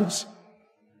paradoxes.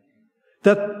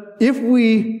 That if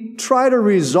we try to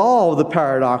resolve the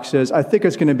paradoxes, I think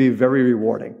it's going to be very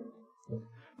rewarding.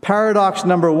 Paradox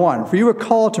number one. For you are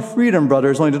called to freedom,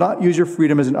 brothers, only do not use your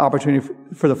freedom as an opportunity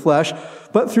for the flesh,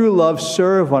 but through love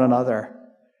serve one another.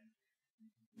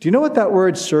 Do you know what that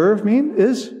word serve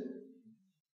is?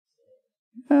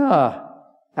 Yeah,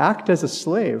 act as a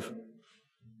slave.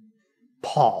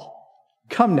 Paul,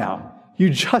 come now. You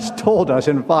just told us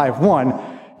in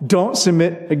 5:1, don't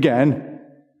submit again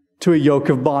to a yoke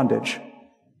of bondage.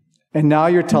 And now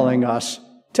you're telling us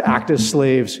to act as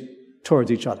slaves towards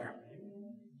each other.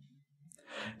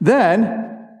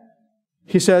 Then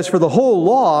he says, for the whole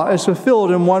law is fulfilled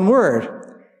in one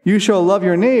word. You shall love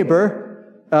your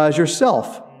neighbor as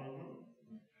yourself.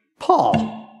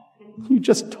 Paul, you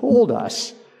just told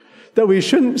us that we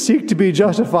shouldn't seek to be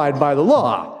justified by the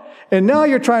law. And now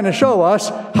you're trying to show us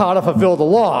how to fulfill the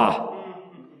law.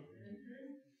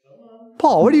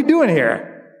 Paul, what are you doing here?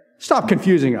 Stop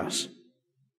confusing us.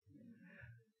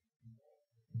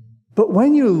 But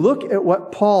when you look at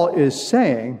what Paul is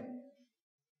saying,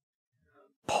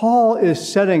 Paul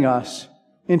is setting us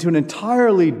into an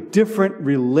entirely different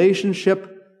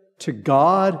relationship to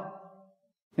God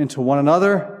and to one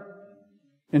another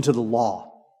and to the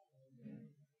law.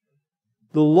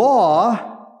 The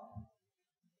law,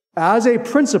 as a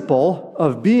principle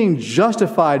of being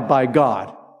justified by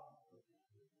God,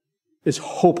 is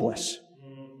hopeless.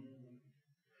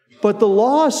 But the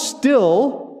law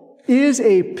still is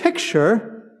a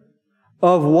picture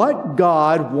of what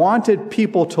God wanted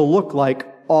people to look like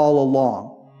all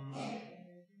along.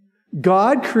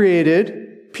 God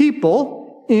created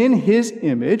people in His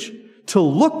image to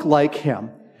look like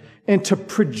Him and to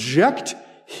project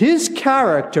His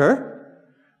character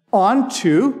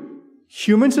onto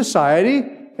human society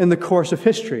in the course of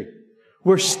history.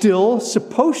 We're still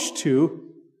supposed to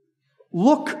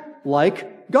look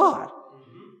like God.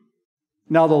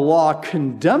 Now, the law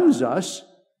condemns us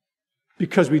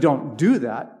because we don't do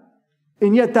that.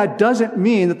 And yet that doesn't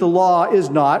mean that the law is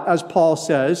not, as Paul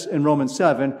says in Romans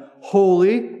 7,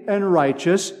 holy and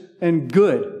righteous and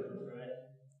good.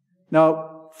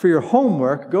 Now, for your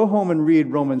homework, go home and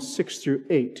read Romans 6 through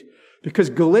 8, because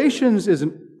Galatians is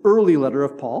an early letter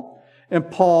of Paul, and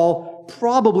Paul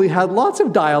probably had lots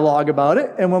of dialogue about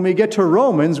it. And when we get to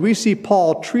Romans, we see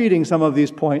Paul treating some of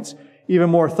these points even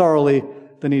more thoroughly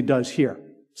than he does here.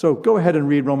 So go ahead and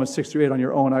read Romans 6 through 8 on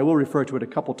your own. I will refer to it a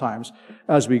couple times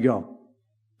as we go.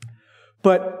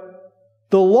 But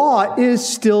the law is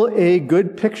still a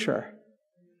good picture.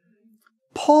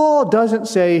 Paul doesn't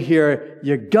say here,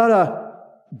 you gotta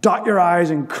dot your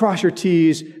I's and cross your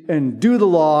T's and do the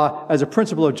law as a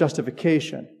principle of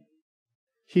justification.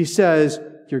 He says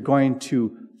you're going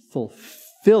to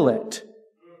fulfill it.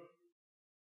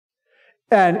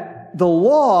 And the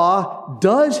law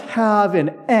does have an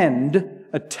end,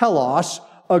 a telos,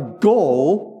 a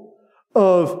goal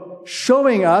of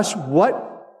showing us what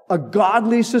a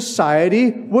godly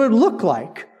society would look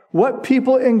like, what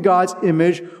people in God's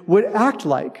image would act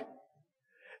like.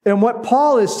 And what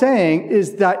Paul is saying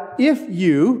is that if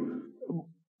you,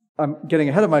 I'm getting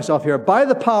ahead of myself here, by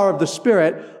the power of the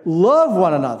Spirit, love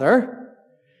one another,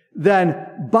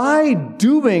 then by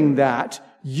doing that,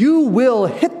 you will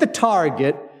hit the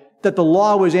target that the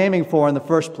law was aiming for in the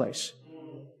first place.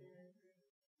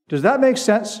 Does that make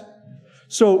sense?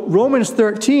 So Romans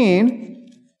 13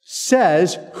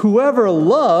 says, whoever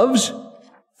loves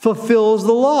fulfills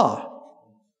the law.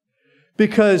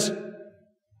 Because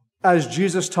as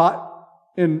Jesus taught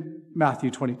in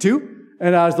Matthew 22,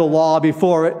 and as the law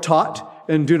before it taught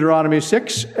in Deuteronomy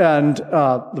 6 and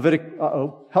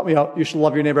help me out, you shall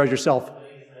love your neighbor as yourself.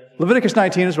 Leviticus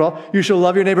 19 as well, you shall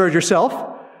love your neighbor as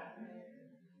yourself.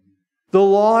 The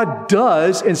law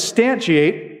does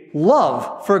instantiate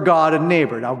love for God and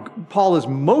neighbor. Now, Paul is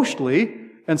mostly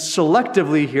and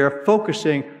selectively here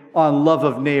focusing on love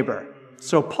of neighbor.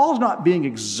 So Paul's not being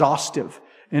exhaustive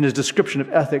in his description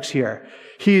of ethics here.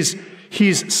 He's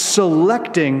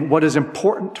selecting what is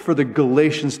important for the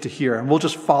Galatians to hear, and we'll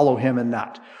just follow him in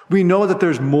that. We know that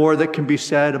there's more that can be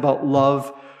said about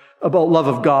love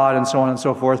of God and so on and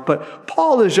so forth, but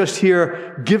Paul is just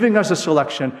here giving us a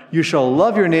selection. You shall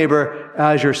love your neighbor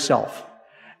as yourself.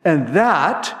 And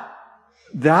that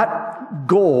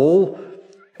goal,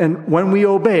 and when we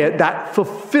obey it, that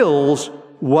fulfills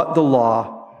what the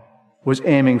law was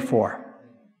aiming for.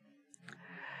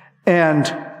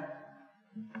 And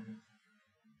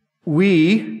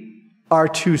we are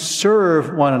to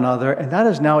serve one another, and that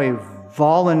is now a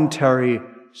voluntary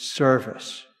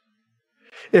service.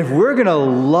 If we're going to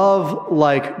love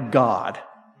like God,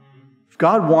 if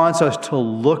God wants us to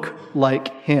look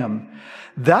like Him,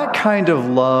 that kind of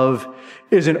love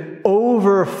is an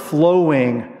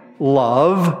overflowing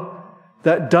love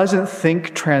that doesn't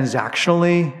think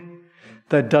transactionally,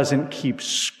 that doesn't keep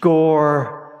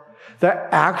score, that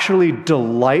actually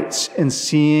delights in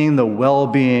seeing the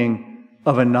well-being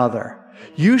of another.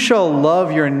 You shall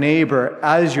love your neighbor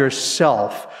as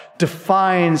yourself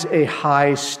defines a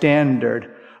high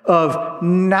standard of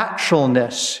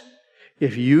naturalness.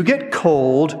 If you get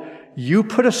cold, you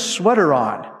put a sweater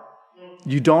on.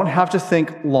 You don't have to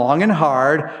think long and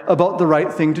hard about the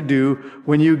right thing to do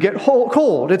when you get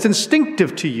cold. It's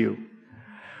instinctive to you.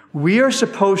 We are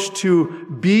supposed to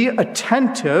be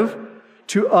attentive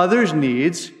to others'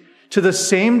 needs to the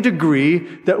same degree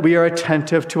that we are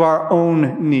attentive to our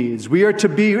own needs. We are to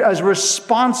be as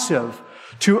responsive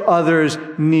to others'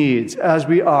 needs as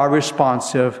we are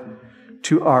responsive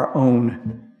to our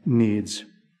own needs.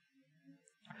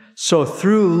 So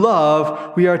through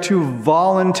love, we are to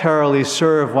voluntarily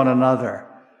serve one another.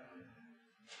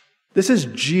 This is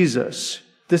Jesus.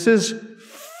 This is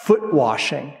foot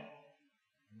washing.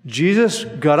 Jesus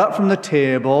got up from the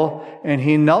table and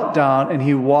he knelt down and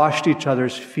he washed each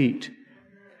other's feet.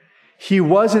 He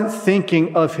wasn't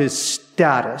thinking of his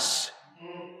status.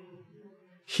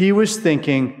 He was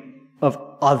thinking of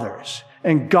others.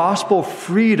 And gospel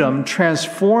freedom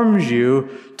transforms you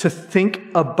to think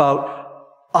about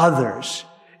others.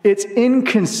 It's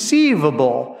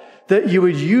inconceivable that you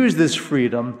would use this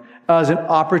freedom as an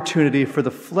opportunity for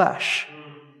the flesh.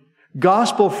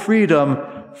 Gospel freedom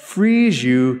frees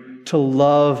you to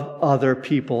love other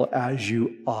people as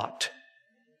you ought,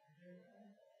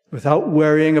 without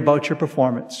worrying about your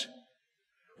performance,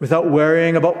 without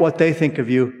worrying about what they think of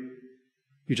you.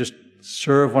 You just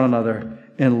serve one another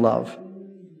in love.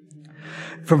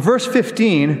 From verse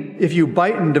 15, if you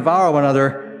bite and devour one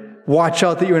another, watch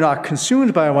out that you are not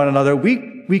consumed by one another.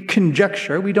 We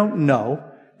conjecture, we don't know,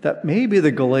 that maybe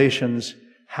the Galatians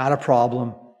had a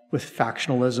problem with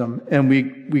factionalism, and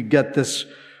we get this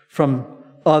from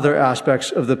other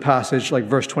aspects of the passage, like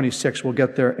verse 26. We'll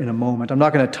get there in a moment. I'm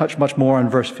not going to touch much more on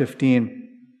verse 15.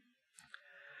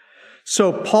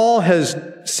 So Paul has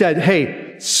said,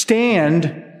 hey,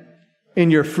 stand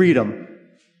in your freedom.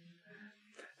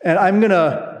 And I'm going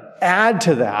to add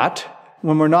to that,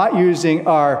 when we're not using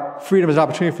our freedom as an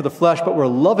opportunity for the flesh, but we're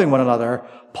loving one another,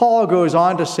 Paul goes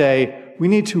on to say we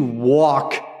need to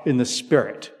walk in the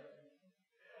Spirit.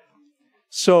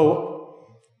 So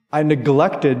I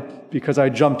neglected, because I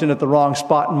jumped in at the wrong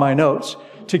spot in my notes,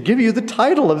 to give you the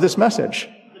title of this message.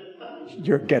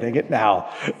 You're getting it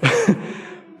now.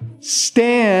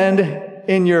 Stand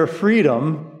in your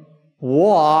freedom,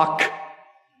 walk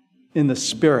in the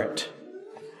Spirit.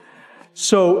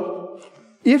 So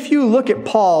if you look at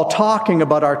Paul talking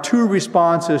about our two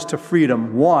responses to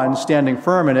freedom, one, standing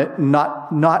firm in it,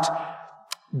 not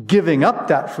giving up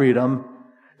that freedom,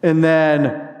 and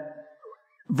then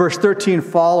verse 13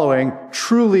 following,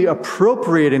 truly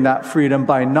appropriating that freedom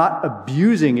by not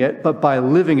abusing it, but by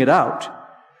living it out,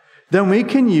 then we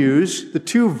can use the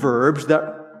two verbs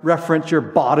that reference your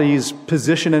body's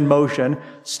position in motion,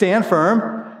 stand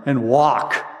firm and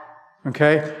walk.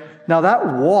 Okay? Now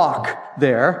that walk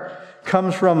there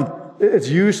comes from, it's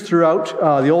used throughout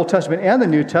the Old Testament and the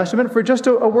New Testament for just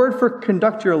a word for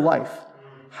conduct your life.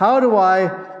 How do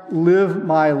I live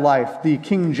my life? The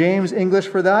King James English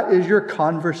for that is your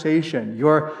conversation,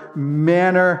 your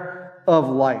manner of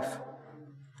life.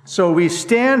 So we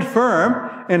stand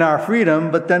firm in our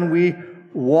freedom, but then we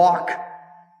walk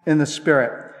in the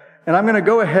Spirit. And I'm going to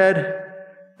go ahead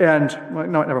and, well,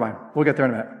 no, never mind. We'll get there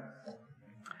in a minute.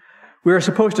 We are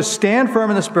supposed to stand firm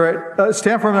in the Spirit,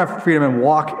 stand firm in our freedom and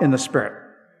walk in the Spirit.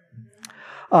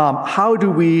 How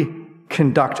do we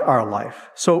conduct our life?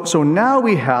 So now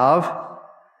we have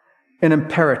an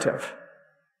imperative.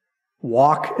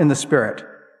 Walk in the Spirit.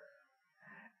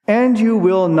 And you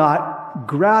will not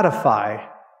gratify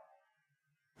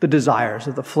the desires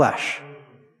of the flesh.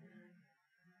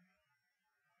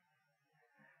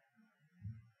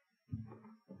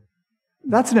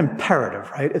 That's an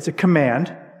imperative, right? It's a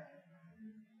command.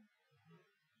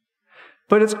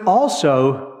 But it's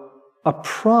also a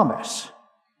promise,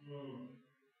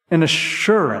 an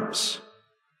assurance.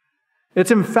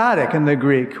 It's emphatic in the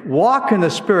Greek. Walk in the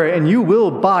Spirit, and you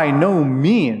will by no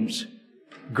means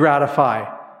gratify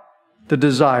the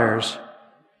desires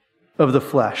of the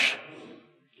flesh.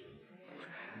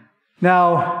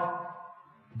 Now,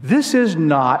 this is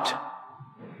not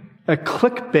a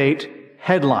clickbait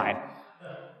headline.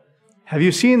 Have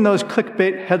you seen those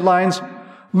clickbait headlines?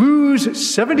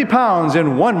 Lose 70 pounds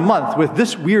in 1 month with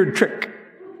this weird trick.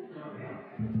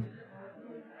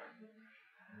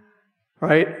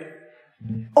 Right?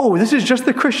 Oh, this is just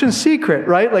the Christian secret,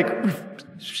 right? Like,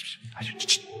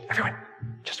 everyone,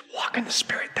 just walk in the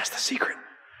Spirit. That's the secret.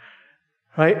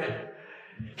 Right?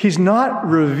 He's not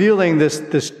revealing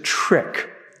this trick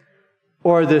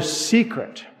or this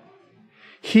secret.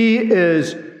 He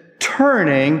is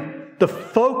turning the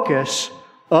focus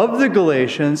of the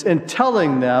Galatians and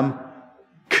telling them,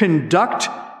 conduct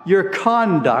your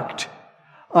conduct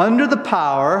under the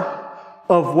power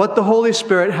of what the Holy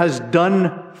Spirit has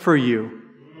done for you.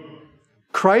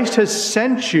 Christ has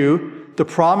sent you the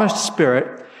promised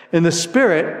Spirit, and the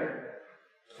Spirit,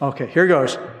 okay, here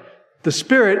goes. The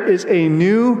Spirit is a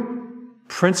new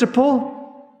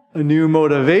principle, a new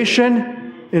motivation,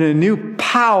 and a new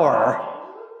power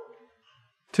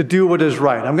to do what is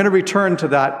right. I'm going to return to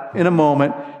that in a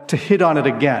moment to hit on it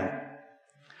again.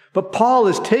 But Paul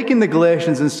is taking the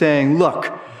Galatians and saying,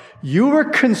 look, you were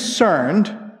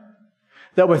concerned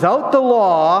that without the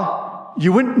law,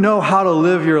 you wouldn't know how to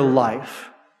live your life.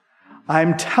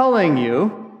 I'm telling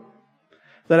you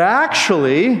that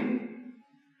actually,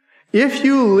 if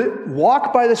you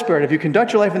walk by the Spirit, if you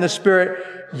conduct your life in the Spirit,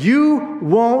 you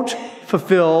won't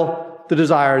fulfill the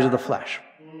desires of the flesh.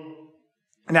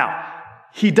 Now,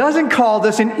 he doesn't call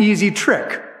this an easy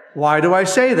trick. Why do I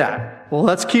say that? Well,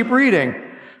 let's keep reading.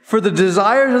 For the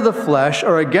desires of the flesh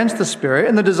are against the Spirit,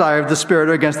 and the desires of the Spirit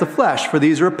are against the flesh. For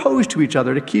these are opposed to each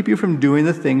other to keep you from doing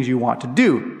the things you want to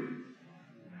do.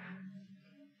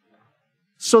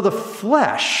 So the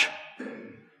flesh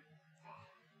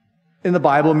in the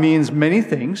Bible means many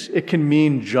things. It can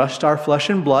mean just our flesh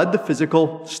and blood, the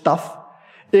physical stuff.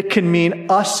 It can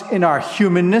mean us in our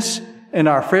humanness and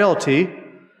our frailty.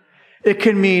 It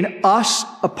can mean us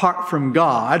apart from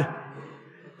God.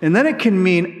 And then it can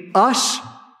mean us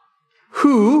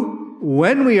who,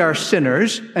 when we are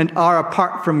sinners and are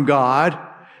apart from God,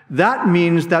 that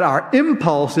means that our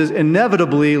impulses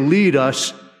inevitably lead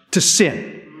us to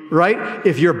sin. Right?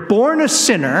 If you're born a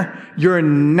sinner, your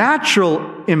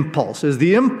natural impulses,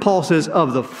 the impulses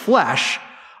of the flesh,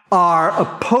 are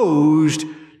opposed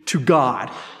to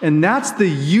God. And that's the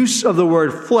use of the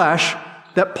word flesh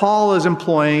that Paul is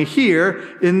employing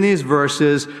here in these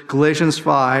verses, Galatians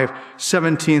 5,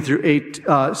 17 through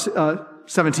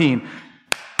 17.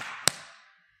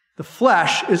 The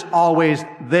flesh is always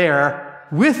there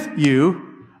with you,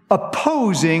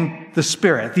 opposing the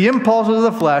Spirit. The impulses of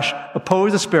the flesh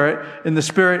oppose the Spirit, and the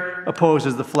Spirit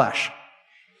opposes the flesh.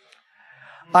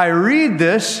 I read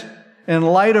this in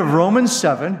light of Romans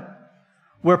 7,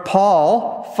 where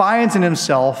Paul finds in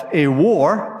himself a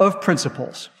war of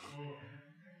principles.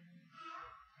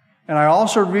 And I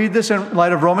also read this in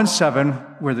light of Romans 7,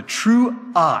 where the true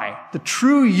I, the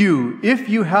true you, if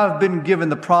you have been given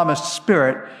the promised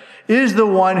Spirit, is the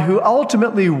one who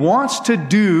ultimately wants to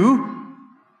do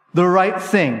the right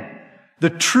thing. The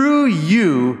true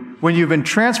you, when you've been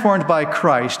transformed by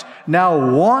Christ,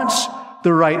 now wants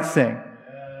the right thing.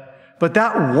 But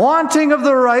that wanting of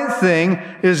the right thing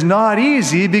is not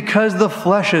easy because the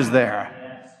flesh is there.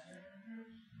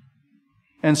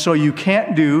 And so you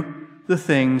can't do the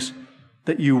things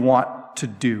that you want to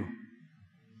do.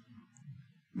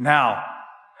 Now,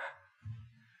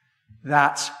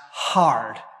 that's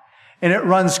hard. And it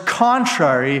runs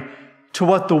contrary to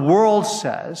what the world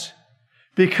says,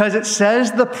 because it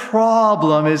says the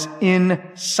problem is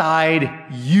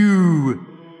inside you.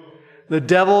 The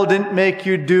devil didn't make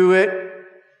you do it.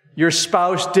 Your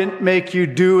spouse didn't make you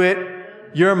do it.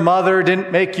 Your mother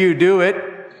didn't make you do it.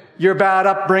 Your bad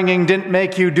upbringing didn't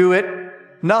make you do it.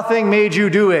 Nothing made you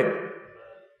do it.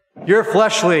 You're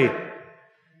fleshly.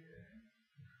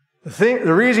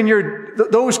 The reason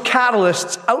those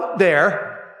catalysts out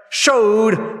there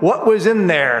showed what was in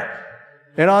there.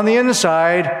 And on the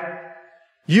inside,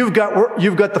 you've got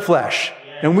the flesh.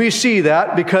 And we see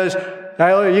that because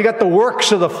you got the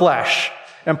works of the flesh.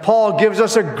 And Paul gives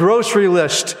us a grocery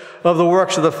list of the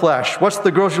works of the flesh. What's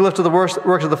the grocery list of the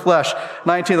works of the flesh?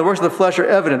 19, the works of the flesh are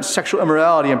evident: sexual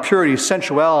immorality, impurity,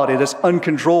 sensuality, this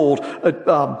uncontrolled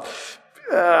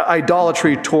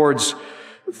idolatry towards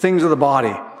things of the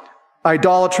body.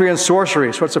 Idolatry and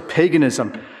sorcery, so it's a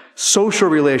paganism. Social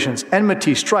relations,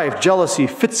 enmity, strife, jealousy,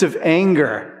 fits of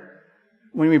anger.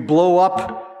 When we blow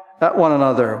up at one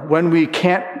another, when we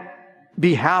can't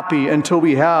be happy until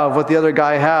we have what the other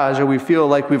guy has, or we feel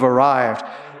like we've arrived.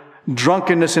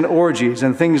 Drunkenness and orgies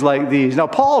and things like these. Now,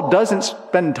 Paul doesn't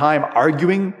spend time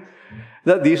arguing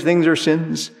that these things are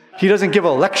sins. He doesn't give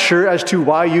a lecture as to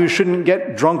why you shouldn't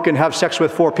get drunk and have sex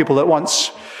with 4 people at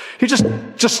once. He just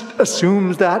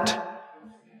assumes that,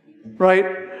 right?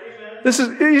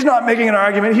 He's not making an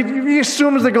argument. He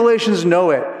assumes the Galatians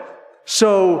know it.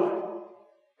 So,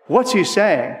 what's he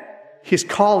saying? He's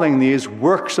calling these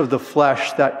works of the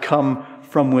flesh that come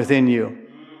from within you.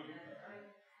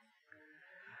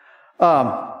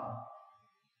 But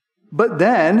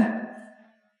then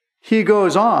he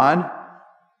goes on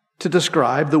to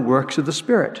describe the works of the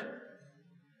Spirit.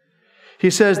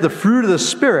 He says the fruit of the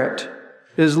Spirit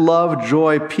is love,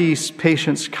 joy, peace,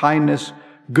 patience, kindness,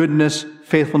 goodness,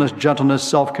 faithfulness, gentleness,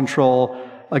 self-control.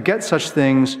 Against such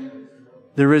things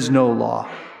there is no law.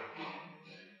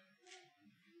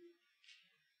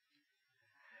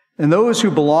 And those who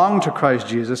belong to Christ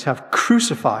Jesus have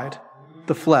crucified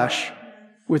the flesh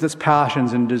with its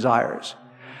passions and desires.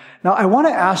 Now, I want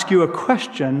to ask you a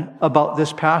question about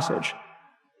this passage.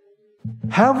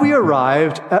 Have we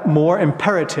arrived at more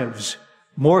imperatives,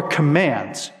 more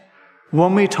commands,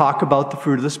 when we talk about the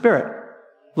fruit of the Spirit?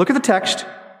 Look at the text.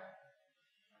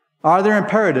 Are there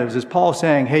imperatives? Is Paul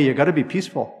saying, hey, you got to be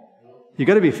peaceful. You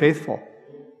got to be faithful.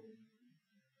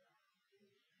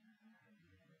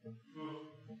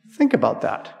 Think about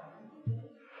that.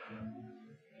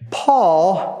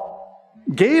 Paul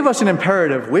gave us an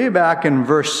imperative way back in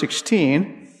verse 16,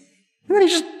 and then he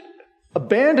just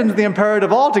abandoned the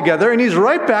imperative altogether, and he's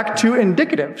right back to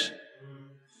indicatives.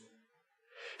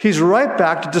 He's right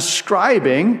back to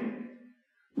describing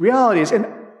realities. And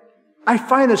I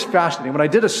find this fascinating. When I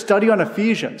did a study on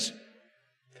Ephesians,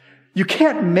 you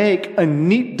can't make a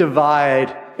neat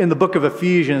divide in the book of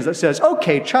Ephesians that says,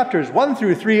 okay, chapters 1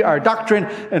 through 3 are doctrine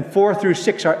and 4 through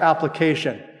 6 are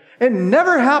application. It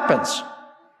never happens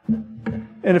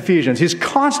in Ephesians.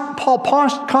 Paul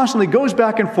constantly goes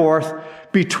back and forth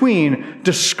between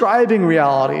describing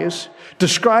realities,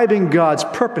 describing God's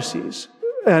purposes,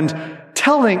 and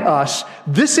telling us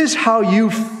this is how you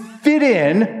fit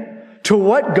in to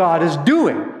what God is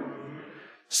doing.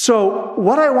 So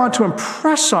what I want to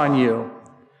impress on you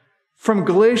from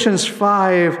Galatians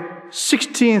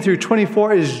 5:16 through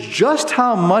 24 is just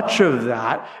how much of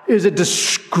that is a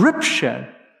description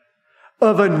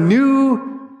of a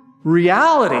new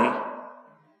reality,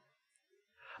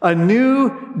 a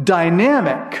new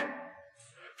dynamic.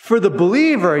 For the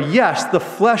believer, yes, the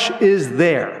flesh is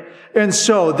there. And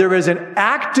so there is an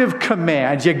active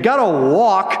command. You got to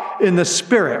walk in the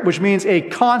Spirit, which means a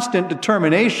constant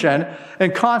determination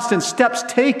and constant steps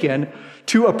taken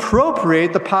to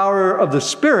appropriate the power of the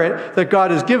Spirit that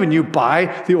God has given you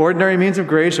by the ordinary means of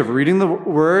grace of reading the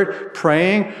Word,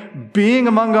 praying, being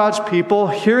among God's people,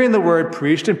 hearing the Word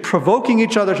preached, and provoking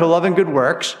each other to love and good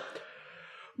works.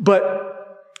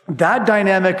 But that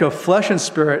dynamic of flesh and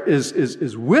spirit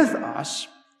is with us.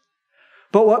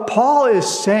 But what Paul is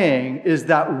saying is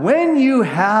that when you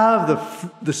have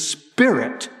the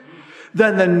Spirit,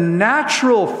 then the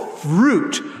natural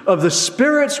fruit of the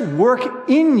Spirit's work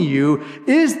in you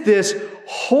is this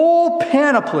whole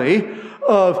panoply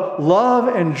of love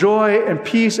and joy and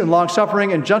peace and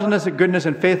long-suffering and gentleness and goodness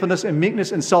and faithfulness and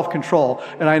meekness and self-control.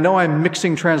 And I know I'm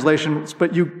mixing translations,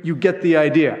 but you get the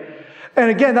idea. And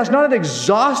again, that's not an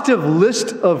exhaustive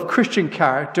list of Christian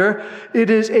character. It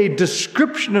is a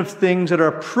description of things that are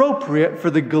appropriate for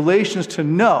the Galatians to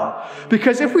know.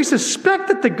 Because if we suspect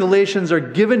that the Galatians are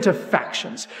given to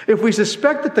factions, if we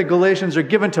suspect that the Galatians are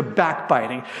given to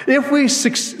backbiting, if we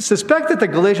suspect that the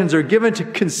Galatians are given to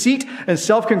conceit and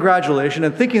self-congratulation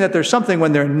and thinking that there's something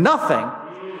when they're nothing,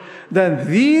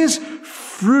 then these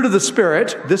fruit of the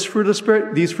Spirit, this fruit of the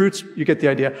Spirit, these fruits, you get the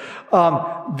idea.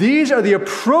 These are the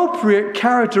appropriate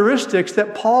characteristics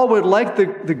that Paul would like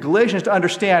the Galatians to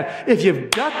understand. If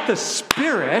you've got the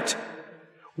Spirit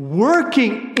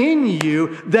working in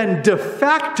you, then de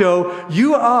facto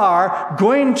you are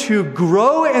going to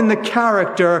grow in the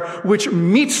character which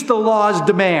meets the law's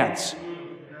demands.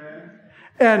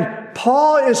 And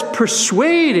Paul is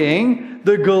persuading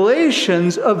the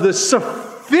Galatians of the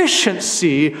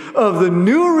sufficiency of the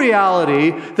new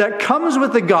reality that comes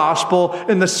with the gospel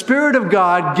and the Spirit of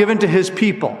God given to His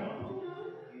people.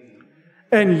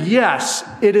 And yes,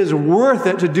 it is worth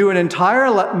it to do an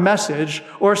entire message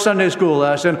or Sunday school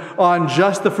lesson on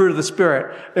just the fruit of the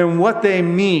Spirit and what they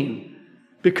mean,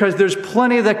 because there's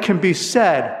plenty that can be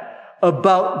said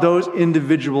about those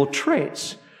individual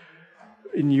traits.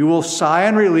 And you will sigh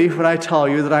in relief when I tell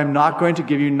you that I'm not going to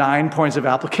give you 9 points of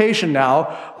application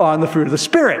now on the fruit of the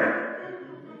Spirit.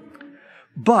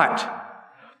 But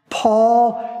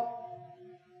Paul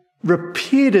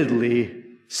repeatedly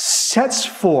sets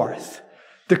forth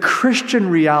the Christian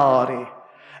reality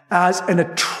as an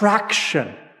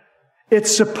attraction.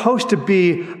 It's supposed to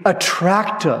be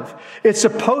attractive. It's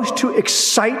supposed to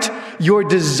excite your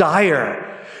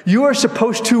desire. You are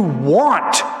supposed to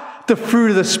want the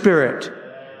fruit of the Spirit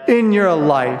in your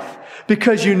life,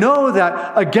 because you know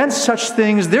that against such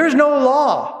things there's no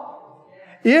law.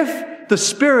 If the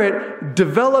Spirit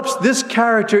develops this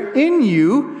character in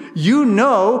you, you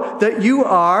know that you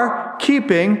are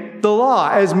keeping the law.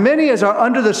 As many as are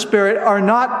under the Spirit are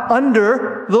not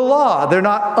under the law. They're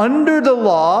not under the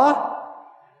law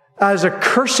as a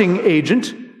cursing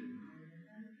agent.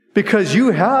 Because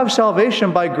you have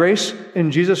salvation by grace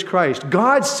in Jesus Christ.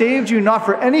 God saved you not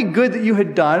for any good that you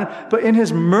had done, but in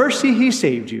his mercy he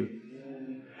saved you.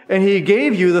 And he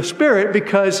gave you the Spirit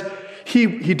because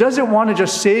he doesn't want to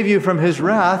just save you from his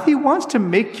wrath. He wants to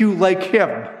make you like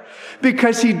him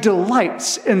because he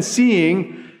delights in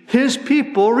seeing his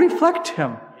people reflect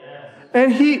him.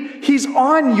 And he's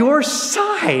on your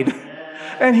side.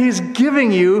 And he's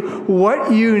giving you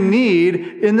what you need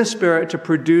in the Spirit to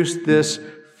produce this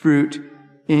fruit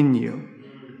in you.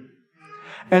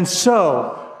 And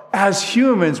so, as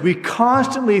humans, we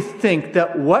constantly think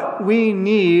that what we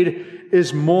need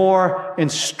is more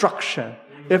instruction.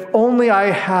 If only I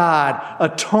had a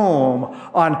tome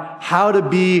on how to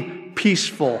be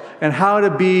peaceful and how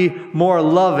to be more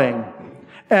loving.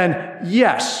 And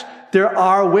yes, there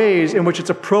are ways in which it's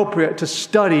appropriate to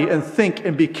study and think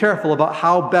and be careful about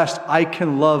how best I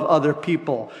can love other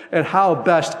people and how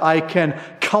best I can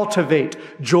cultivate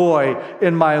joy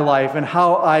in my life and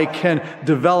how I can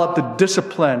develop the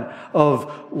discipline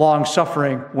of long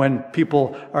suffering when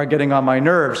people are getting on my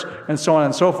nerves and so on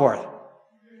and so forth.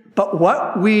 But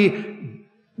what we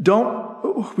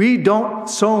don't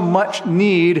so much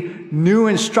need new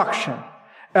instruction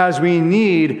as we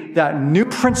need that new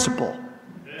principle,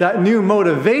 that new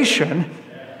motivation,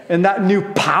 and that new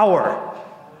power.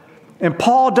 And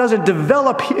Paul doesn't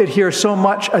develop it here so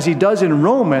much as he does in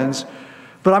Romans,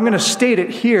 but I'm going to state it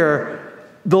here.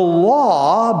 The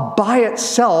law by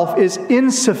itself is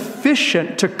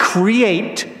insufficient to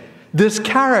create this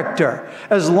character.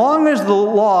 As long as the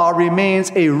law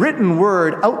remains a written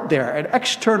word out there, an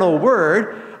external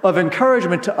word of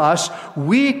encouragement to us,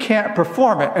 we can't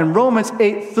perform it. And Romans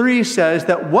 8:3 says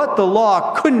that what the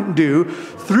law couldn't do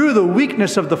through the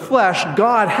weakness of the flesh,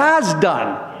 God has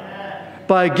done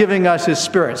by giving us his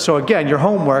Spirit. So again, your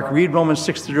homework, read Romans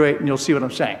 6-8 and you'll see what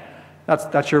I'm saying.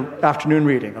 That's your afternoon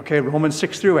reading, okay? Romans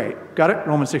 6-8. Got it?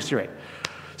 Romans 6-8.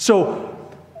 So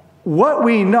what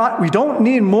we don't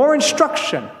need more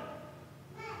instruction.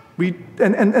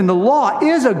 And the law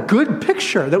is a good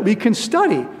picture that we can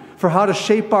study for how to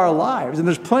shape our lives. And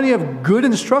there's plenty of good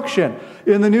instruction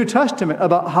in the New Testament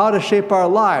about how to shape our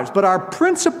lives. But our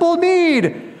principal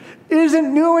need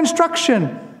isn't new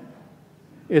instruction.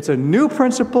 It's a new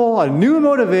principle, a new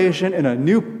motivation, and a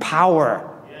new power.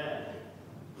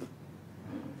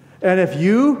 And if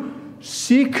you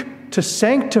seek to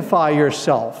sanctify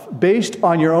yourself based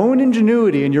on your own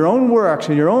ingenuity and your own works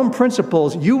and your own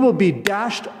principles, you will be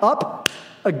dashed up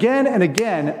again and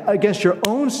again against your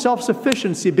own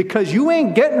self-sufficiency because you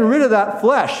ain't getting rid of that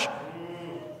flesh.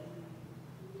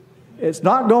 It's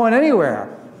not going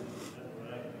anywhere.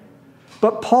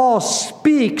 But Paul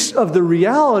speaks of the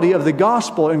reality of the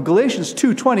gospel. In Galatians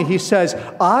 2:20, he says,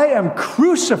 I am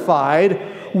crucified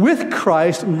with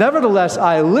Christ, nevertheless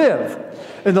I live.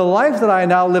 In the life that I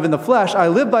now live in the flesh, I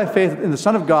live by faith in the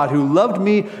Son of God who loved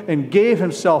me and gave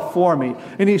himself for me.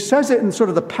 And he says it in sort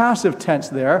of the passive tense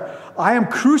there. I am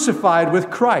crucified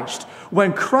with Christ.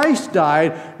 When Christ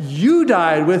died, you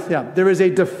died with him. There is a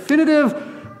definitive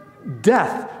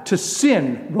death to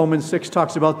sin. Romans 6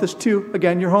 talks about this too.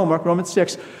 Again, your homework, Romans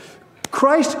 6.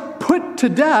 Christ put to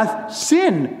death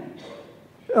sin.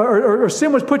 Or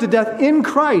sin was put to death in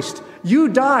Christ. You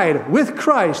died with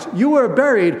Christ. You were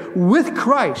buried with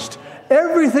Christ.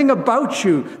 Everything about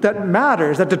you that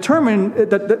matters, the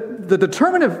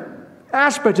determinative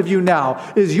aspect of you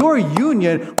now is your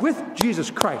union with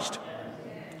Jesus Christ.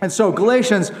 And so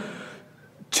Galatians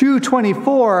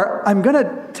 2:24, I'm going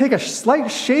to take a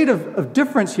slight shade of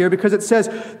difference here because it says,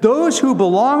 those who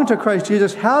belong to Christ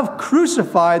Jesus have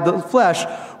crucified the flesh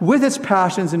with its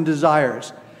passions and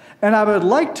desires. And I would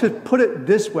like to put it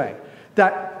this way,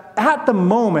 that at the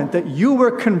moment that you were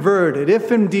converted,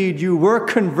 if indeed you were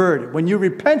converted, when you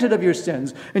repented of your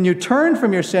sins and you turned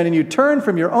from your sin and you turned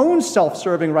from your own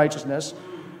self-serving righteousness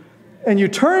and you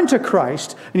turned to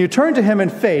Christ and you turned to him in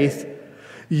faith,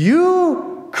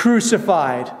 you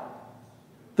crucified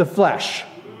the flesh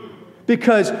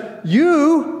because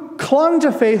you clung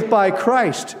to faith by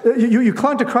Christ. You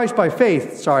clung to Christ by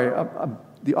faith. Sorry,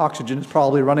 the oxygen is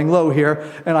probably running low here,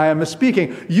 and I am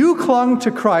misspeaking. You clung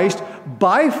to Christ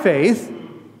by faith,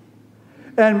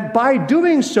 and by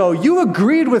doing so, you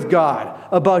agreed with God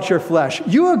about your flesh.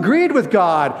 You agreed with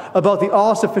God about the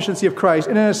all-sufficiency of Christ,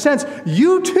 and in a sense,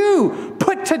 you too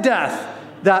put to death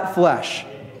that flesh.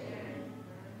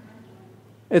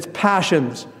 Its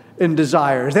passions and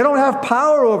desires. They don't have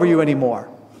power over you anymore.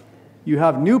 You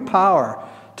have new power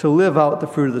to live out the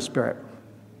fruit of the Spirit.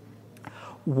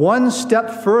 One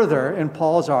step further in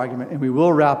Paul's argument, and we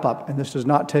will wrap up, and this does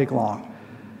not take long.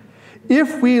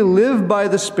 If we live by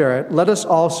the Spirit, let us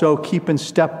also keep in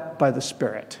step by the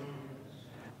Spirit.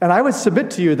 And I would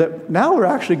submit to you that now we're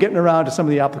actually getting around to some of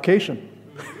the application.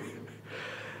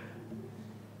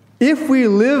 If we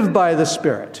live by the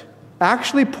Spirit,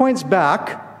 actually points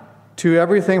back to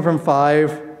everything from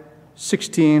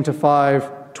 5:16 to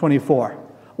 5:24.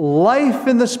 Life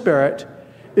in the Spirit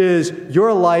is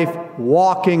your life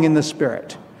walking in the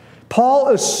Spirit. Paul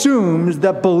assumes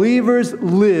that believers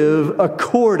live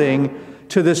according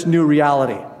to this new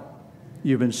reality.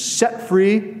 You've been set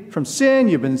free from sin.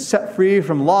 You've been set free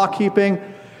from law keeping.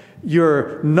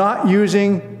 You're not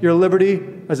using your liberty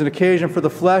as an occasion for the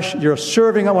flesh. You're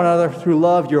serving one another through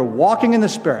love. You're walking in the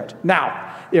Spirit.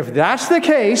 Now, if that's the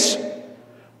case,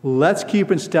 let's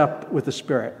keep in step with the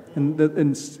Spirit. And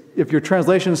if your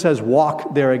translation says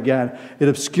walk there again, it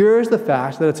obscures the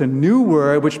fact that it's a new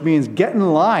word which means get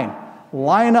in line.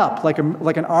 Line up like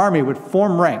an army would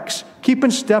form ranks. Keep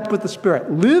in step with the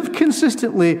Spirit. Live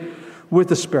consistently with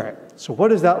the Spirit. So what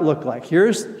does that look like?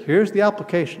 Here's the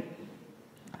application.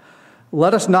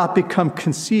 Let us not become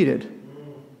conceited,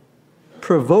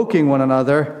 provoking one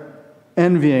another,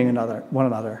 envying one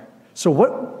another. So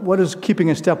what does keeping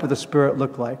in step with the Spirit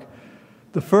look like?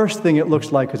 The first thing it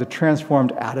looks like is a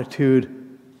transformed attitude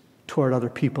toward other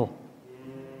people.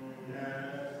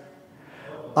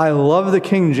 I love the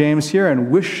King James here and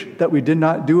wish that we did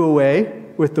not do away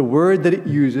with the word that it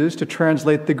uses to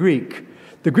translate the Greek.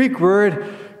 The Greek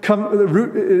word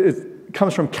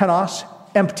comes from kenos,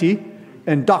 empty,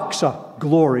 and doxa,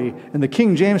 glory. And the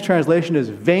King James translation is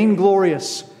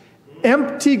vainglorious,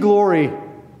 empty glory.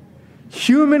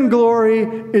 Human glory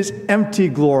is empty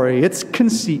glory. It's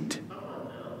conceit.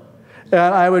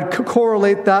 And I would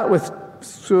correlate that with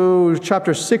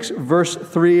chapter 6, verse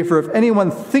 3, for if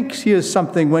anyone thinks he is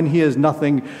something when he is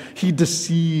nothing, he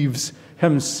deceives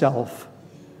himself.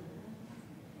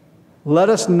 Let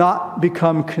us not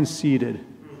become conceited.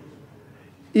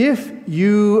 If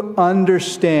you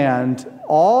understand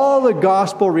all the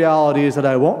gospel realities that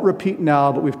I won't repeat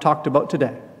now, but we've talked about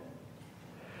today,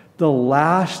 the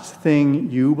last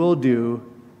thing you will do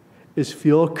is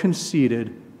feel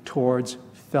conceited towards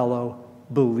fellow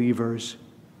believers.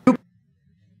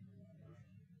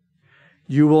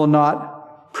 You will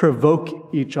not provoke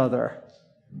each other.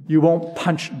 You won't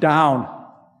punch down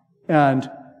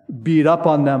and beat up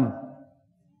on them.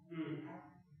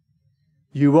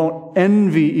 You won't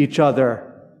envy each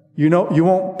other. You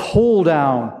won't pull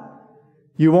down.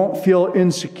 You won't feel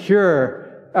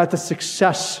insecure at the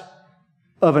success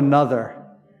of another.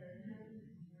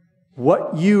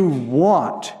 What you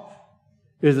want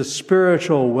is the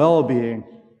spiritual well-being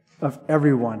of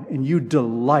everyone, and you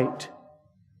delight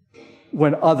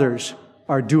when others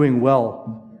are doing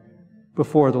well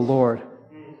before the Lord.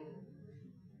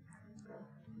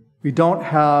 We don't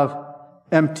have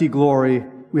empty glory.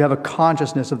 We have a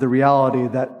consciousness of the reality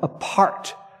that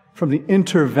apart from the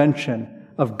intervention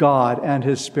of God and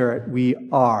His Spirit, we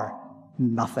are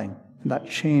nothing. And that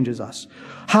changes us.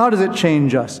 How does it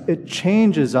change us? It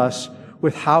changes us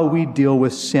with how we deal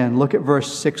with sin. Look at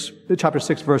chapter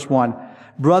 6, verse 1.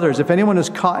 Brothers, if anyone is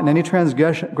caught in any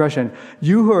transgression,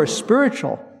 you who are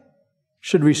spiritual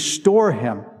should restore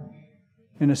him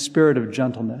in a spirit of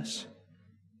gentleness.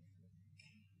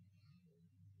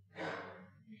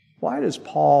 Why does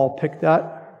Paul pick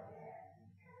that?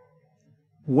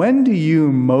 When do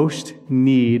you most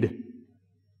need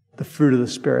the fruit of the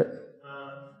Spirit?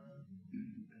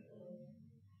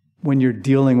 When you're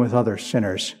dealing with other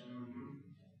sinners.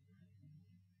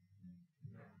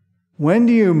 When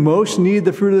do you most need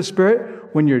the fruit of the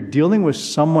Spirit? When you're dealing with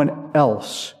someone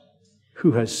else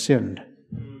who has sinned.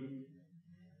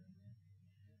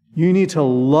 You need to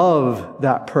love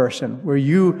that person where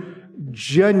you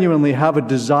genuinely have a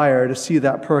desire to see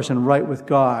that person right with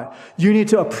God. You need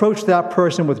to approach that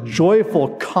person with joyful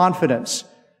confidence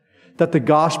that the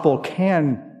gospel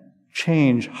can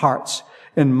change hearts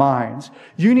and minds.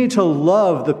 You need to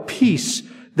love the peace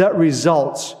that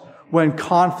results when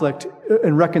conflict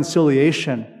and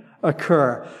reconciliation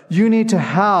occur. You need to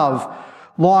have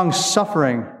long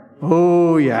suffering.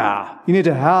 Oh yeah. You need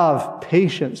to have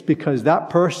patience because that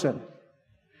person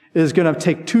is going to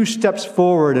take 2 steps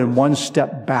forward and 1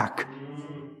 step back.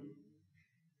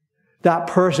 That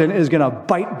person is going to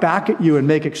bite back at you and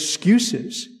make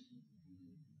excuses.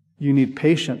 You need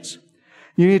patience.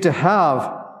 You need to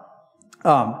have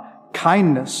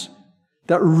kindness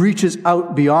that reaches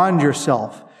out beyond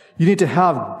yourself. You need to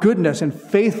have goodness and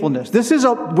faithfulness.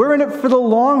 We're in it for the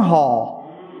long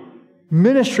haul.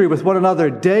 Ministry with one another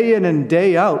day in and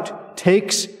day out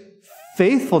takes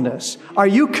faithfulness. Are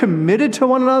you committed to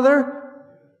one another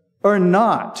or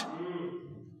not?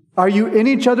 Are you in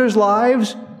each other's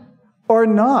lives or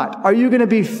not? Are you going to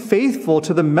be faithful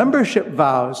to the membership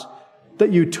vows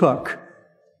that you took?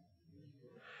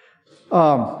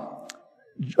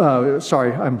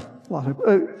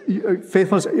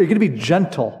 Faithfulness, you're going to be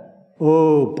gentle.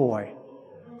 Oh boy.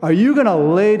 Are you going to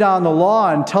lay down the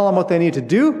law and tell them what they need to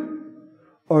do?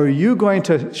 Or are you going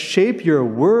to shape your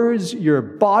words, your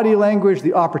body language,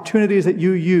 the opportunities that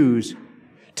you use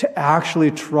to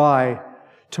actually try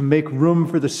to make room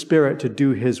for the Spirit to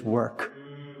do His work?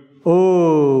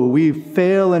 Oh, we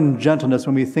fail in gentleness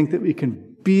when we think that we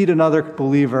can beat another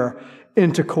believer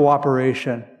into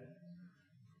cooperation.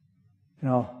 You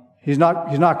know, he's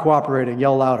not cooperating.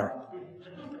 Yell louder.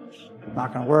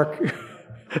 Not going to work.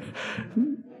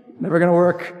 Never going to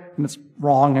work. And it's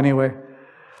wrong anyway.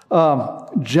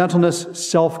 Gentleness,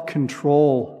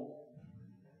 self-control.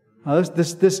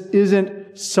 This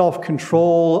isn't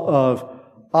self-control of,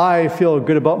 I feel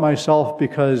good about myself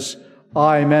because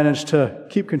I managed to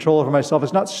keep control over myself.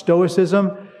 It's not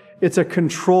stoicism. It's a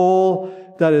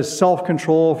control that is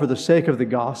self-control for the sake of the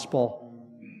gospel.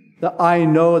 That I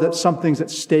know that something's at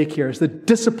stake here. It's the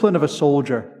discipline of a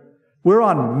soldier. We're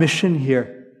on mission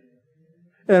here.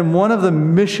 And one of the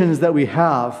missions that we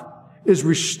have is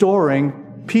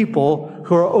restoring people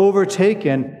who are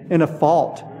overtaken in a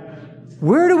fault.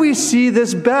 Where do we see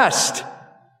this best?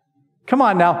 Come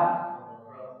on now.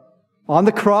 On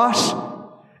the cross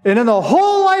and in the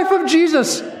whole life of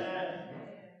Jesus.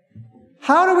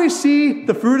 How do we see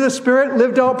the fruit of the Spirit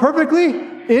lived out perfectly?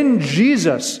 In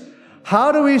Jesus.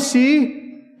 How do we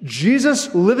see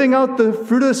Jesus living out the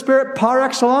fruit of the Spirit par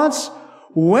excellence?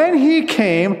 When He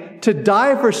came to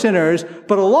die for sinners,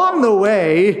 but along the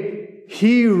way,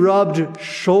 He rubbed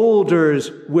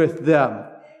shoulders with them.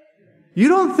 You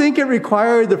don't think it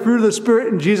required the fruit of the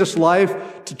Spirit in Jesus'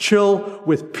 life to chill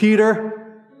with Peter?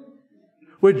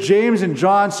 With James and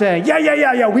John saying,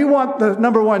 yeah, we want the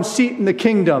number one seat in the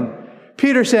kingdom.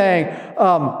 Peter saying,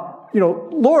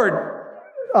 Lord,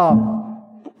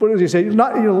 what does he say?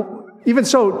 Even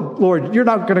so, Lord, you're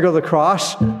not going to go to the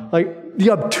cross. Like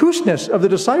the obtuseness of the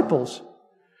disciples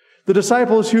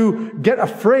who get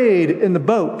afraid in the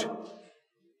boat.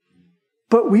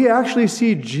 But we actually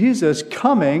see Jesus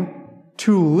coming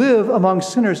to live among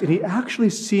sinners, and He actually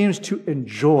seems to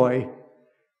enjoy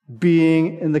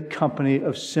being in the company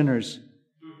of sinners.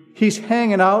 He's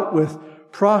hanging out with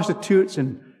prostitutes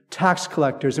and tax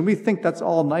collectors, and we think that's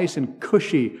all nice and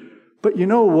cushy. But you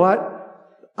know what?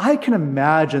 I can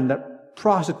imagine that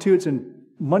prostitutes and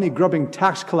money-grubbing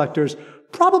tax collectors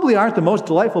probably aren't the most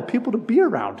delightful people to be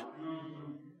around.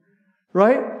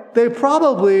 Right? They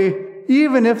probably,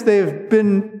 even if they've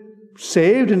been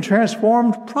saved and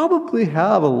transformed, probably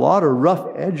have a lot of rough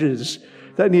edges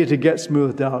that need to get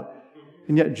smoothed out.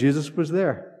 And yet Jesus was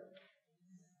there.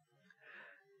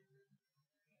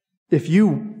 If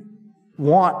you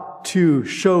want to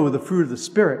show the fruit of the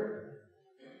Spirit,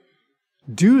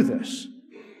 do this.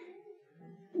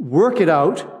 Work it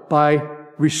out by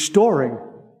restoring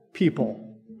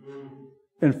people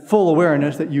in full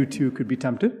awareness that you too could be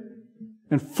tempted,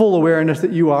 in full awareness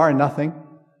that you are nothing.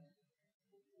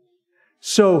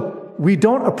 So we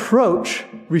don't approach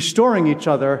restoring each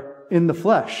other in the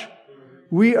flesh.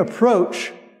 We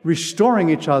approach restoring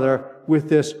each other with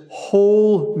this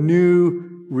whole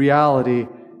new reality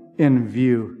in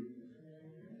view.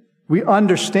 We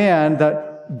understand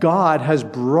that God has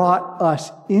brought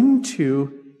us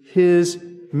into His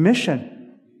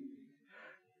mission.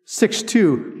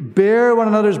 6:2, bear one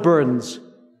another's burdens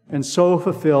and so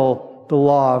fulfill the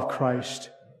law of Christ.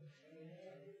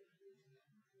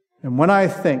 And when I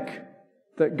think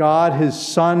that God, His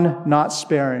Son, not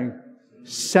sparing,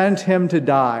 sent Him to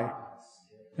die,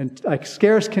 and I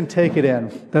scarce can take it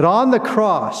in, that on the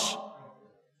cross,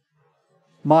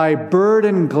 my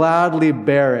burden gladly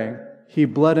bearing, He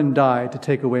bled and died to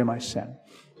take away my sin.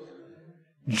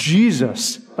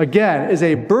 Jesus, again, is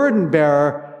a burden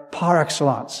bearer par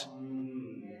excellence.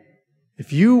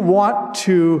 If you want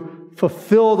to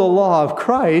fulfill the law of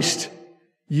Christ,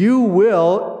 you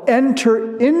will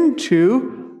enter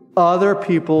into other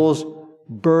people's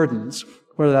burdens,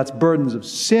 whether that's burdens of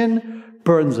sin,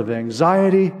 burdens of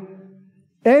anxiety,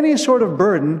 any sort of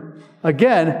burden.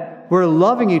 Again, we're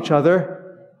loving each other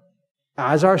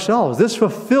as ourselves. This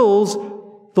fulfills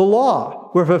the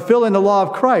law. We're fulfilling the law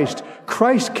of Christ.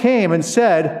 Christ came and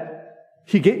said,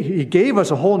 He gave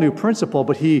us a whole new principle,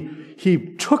 but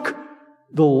He took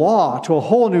the law to a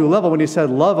whole new level when He said,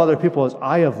 love other people as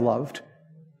I have loved.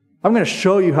 I'm going to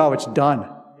show you how it's done.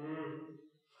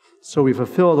 So we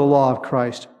fulfill the law of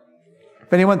Christ.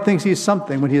 If anyone thinks he is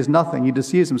something when he is nothing, he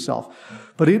deceives himself.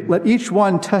 But let each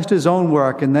one test his own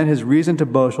work, and then his reason to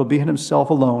boast will be in himself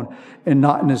alone and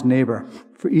not in his neighbor.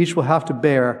 For each will have to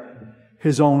bear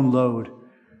his own load.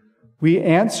 We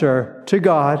answer to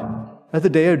God at the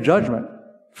day of judgment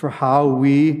for how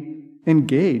we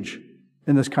engage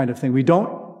in this kind of thing. We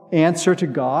don't answer to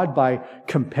God by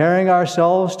comparing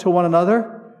ourselves to one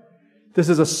another. This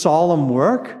is a solemn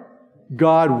work.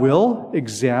 God will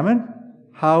examine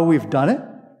how we've done it,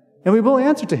 and we will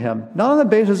answer to Him, not on the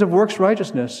basis of works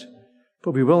righteousness,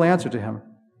 but we will answer to Him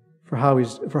for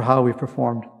how we've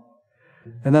performed.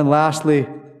 And then lastly,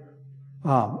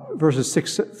 verses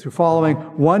 6 through following,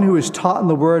 one who is taught in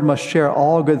the word must share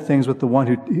all good things with the one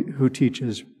who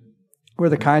teaches. We're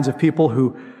the kinds of people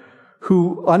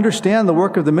who understand the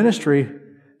work of the ministry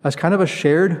as kind of a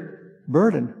shared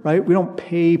burden, right? We don't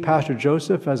pay Pastor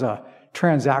Joseph as a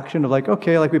transaction of like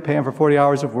we pay him for 40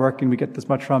 hours of work and we get this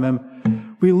much from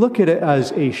him. We look at it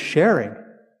as a sharing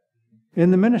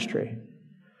in the ministry.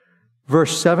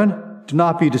 Verse 7, do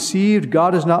not be deceived,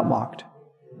 God is not mocked.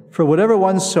 For whatever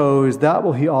one sows, that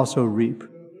will he also reap.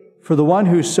 For the one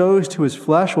who sows to his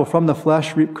flesh will from the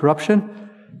flesh reap corruption,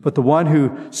 but the one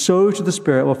who sows to the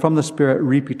Spirit will from the Spirit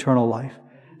reap eternal life.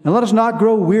 And let us not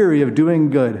grow weary of doing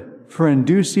good, for in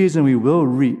due season we will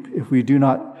reap if we do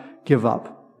not give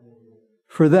up.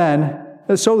 So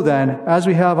then, as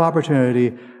we have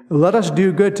opportunity, let us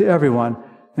do good to everyone,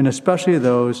 and especially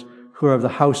those who are of the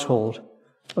household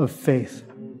of faith.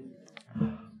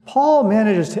 Paul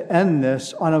manages to end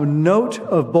this on a note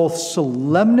of both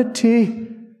solemnity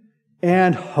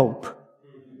and hope.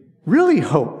 Really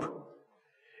hope.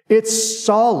 It's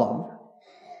solemn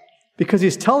because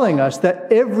he's telling us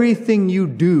that everything you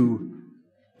do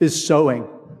is sowing.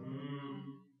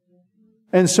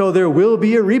 And so there will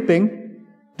be a reaping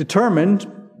determined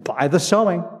by the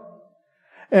sowing.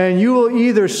 And you will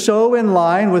either sow in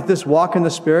line with this walk in the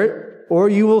Spirit, or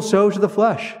you will sow to the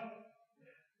flesh.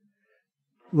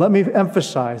 Let me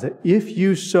emphasize that if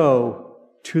you sow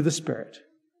to the Spirit,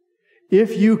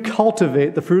 if you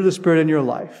cultivate the fruit of the Spirit in your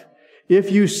life, if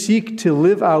you seek to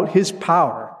live out His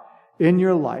power in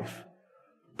your life,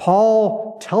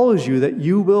 Paul tells you that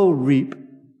you will reap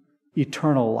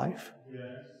eternal life. Yes.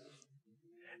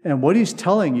 And what he's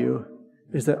telling you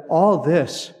is that all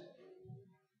this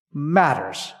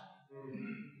matters.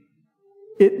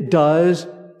 It does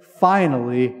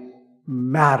finally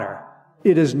matter.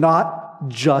 It is not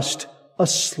just a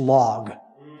slog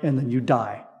and then you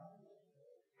die.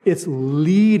 It's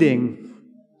leading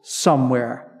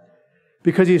somewhere.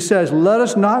 Because he says, let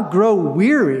us not grow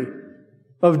weary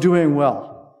of doing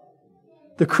well.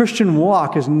 The Christian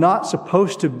walk is not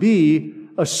supposed to be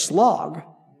a slog.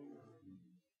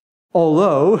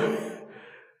 Although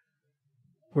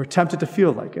we're tempted to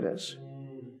feel like it is.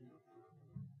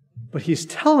 But he's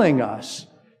telling us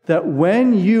that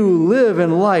when you live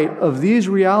in light of these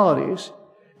realities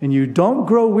and you don't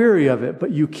grow weary of it,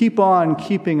 but you keep on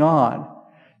keeping on,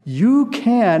 you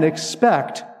can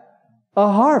expect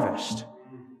a harvest.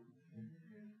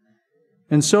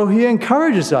 And so he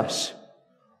encourages us.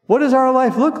 What does our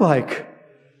life look like?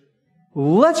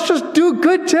 Let's just do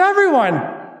good to everyone.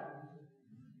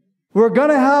 We're going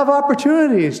to have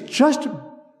opportunities. Just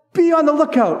be on the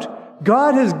lookout.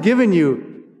 God has given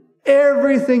you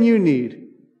everything you need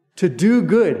to do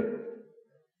good,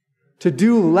 to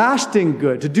do lasting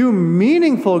good, to do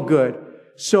meaningful good.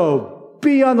 So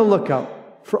be on the lookout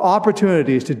for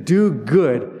opportunities to do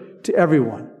good to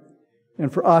everyone.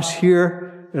 And for us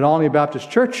here at Olney Baptist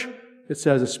Church, it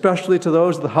says, especially to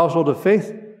those of the household of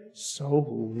faith,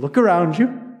 so look around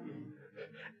you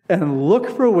and look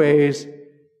for ways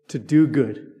to do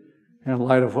good in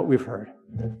light of what we've heard.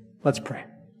 Let's pray.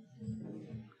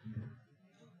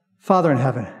 Father in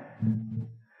heaven,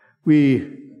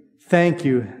 we thank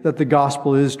you that the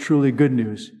gospel is truly good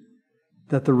news,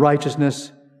 that the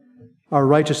righteousness, our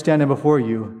righteous standing before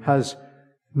you, has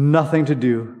nothing to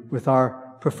do with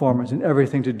our performance and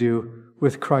everything to do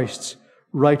with Christ's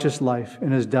righteous life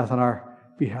and His death on our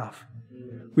behalf.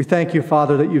 We thank you,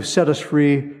 Father, that you've set us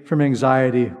free from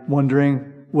anxiety,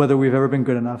 wondering whether we've ever been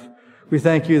good enough. We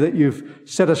thank you that you've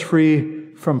set us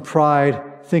free from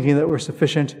pride, thinking that we're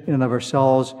sufficient in and of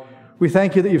ourselves. We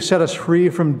thank you that you've set us free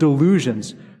from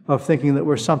delusions of thinking that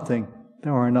we're something,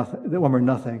 that we're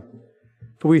nothing.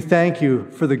 But we thank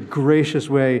you for the gracious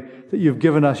way that you've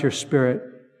given us your Spirit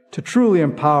to truly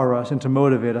empower us and to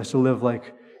motivate us to live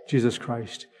like Jesus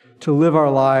Christ, to live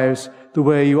our lives the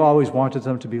way you always wanted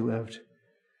them to be lived.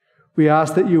 We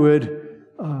ask that you would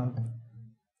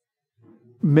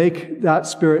make that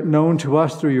Spirit known to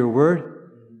us through your word.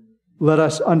 Let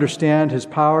us understand His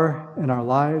power in our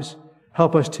lives.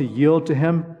 Help us to yield to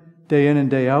Him day in and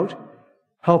day out.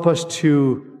 Help us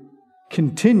to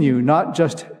continue, not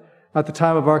just at the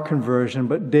time of our conversion,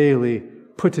 but daily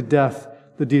put to death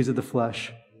the deeds of the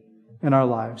flesh in our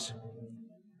lives.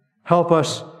 Help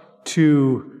us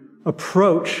to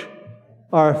approach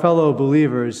our fellow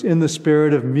believers in the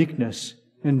spirit of meekness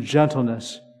and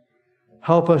gentleness.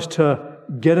 Help us to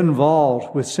get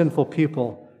involved with sinful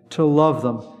people, to love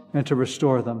them and to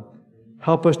restore them.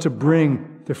 Help us to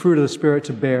bring the fruit of the Spirit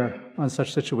to bear on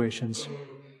such situations.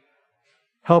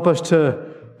 Help us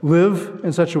to live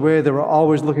in such a way that we're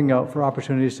always looking out for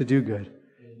opportunities to do good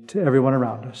to everyone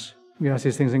around us. We ask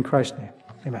these things in Christ's name.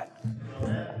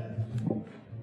 Amen.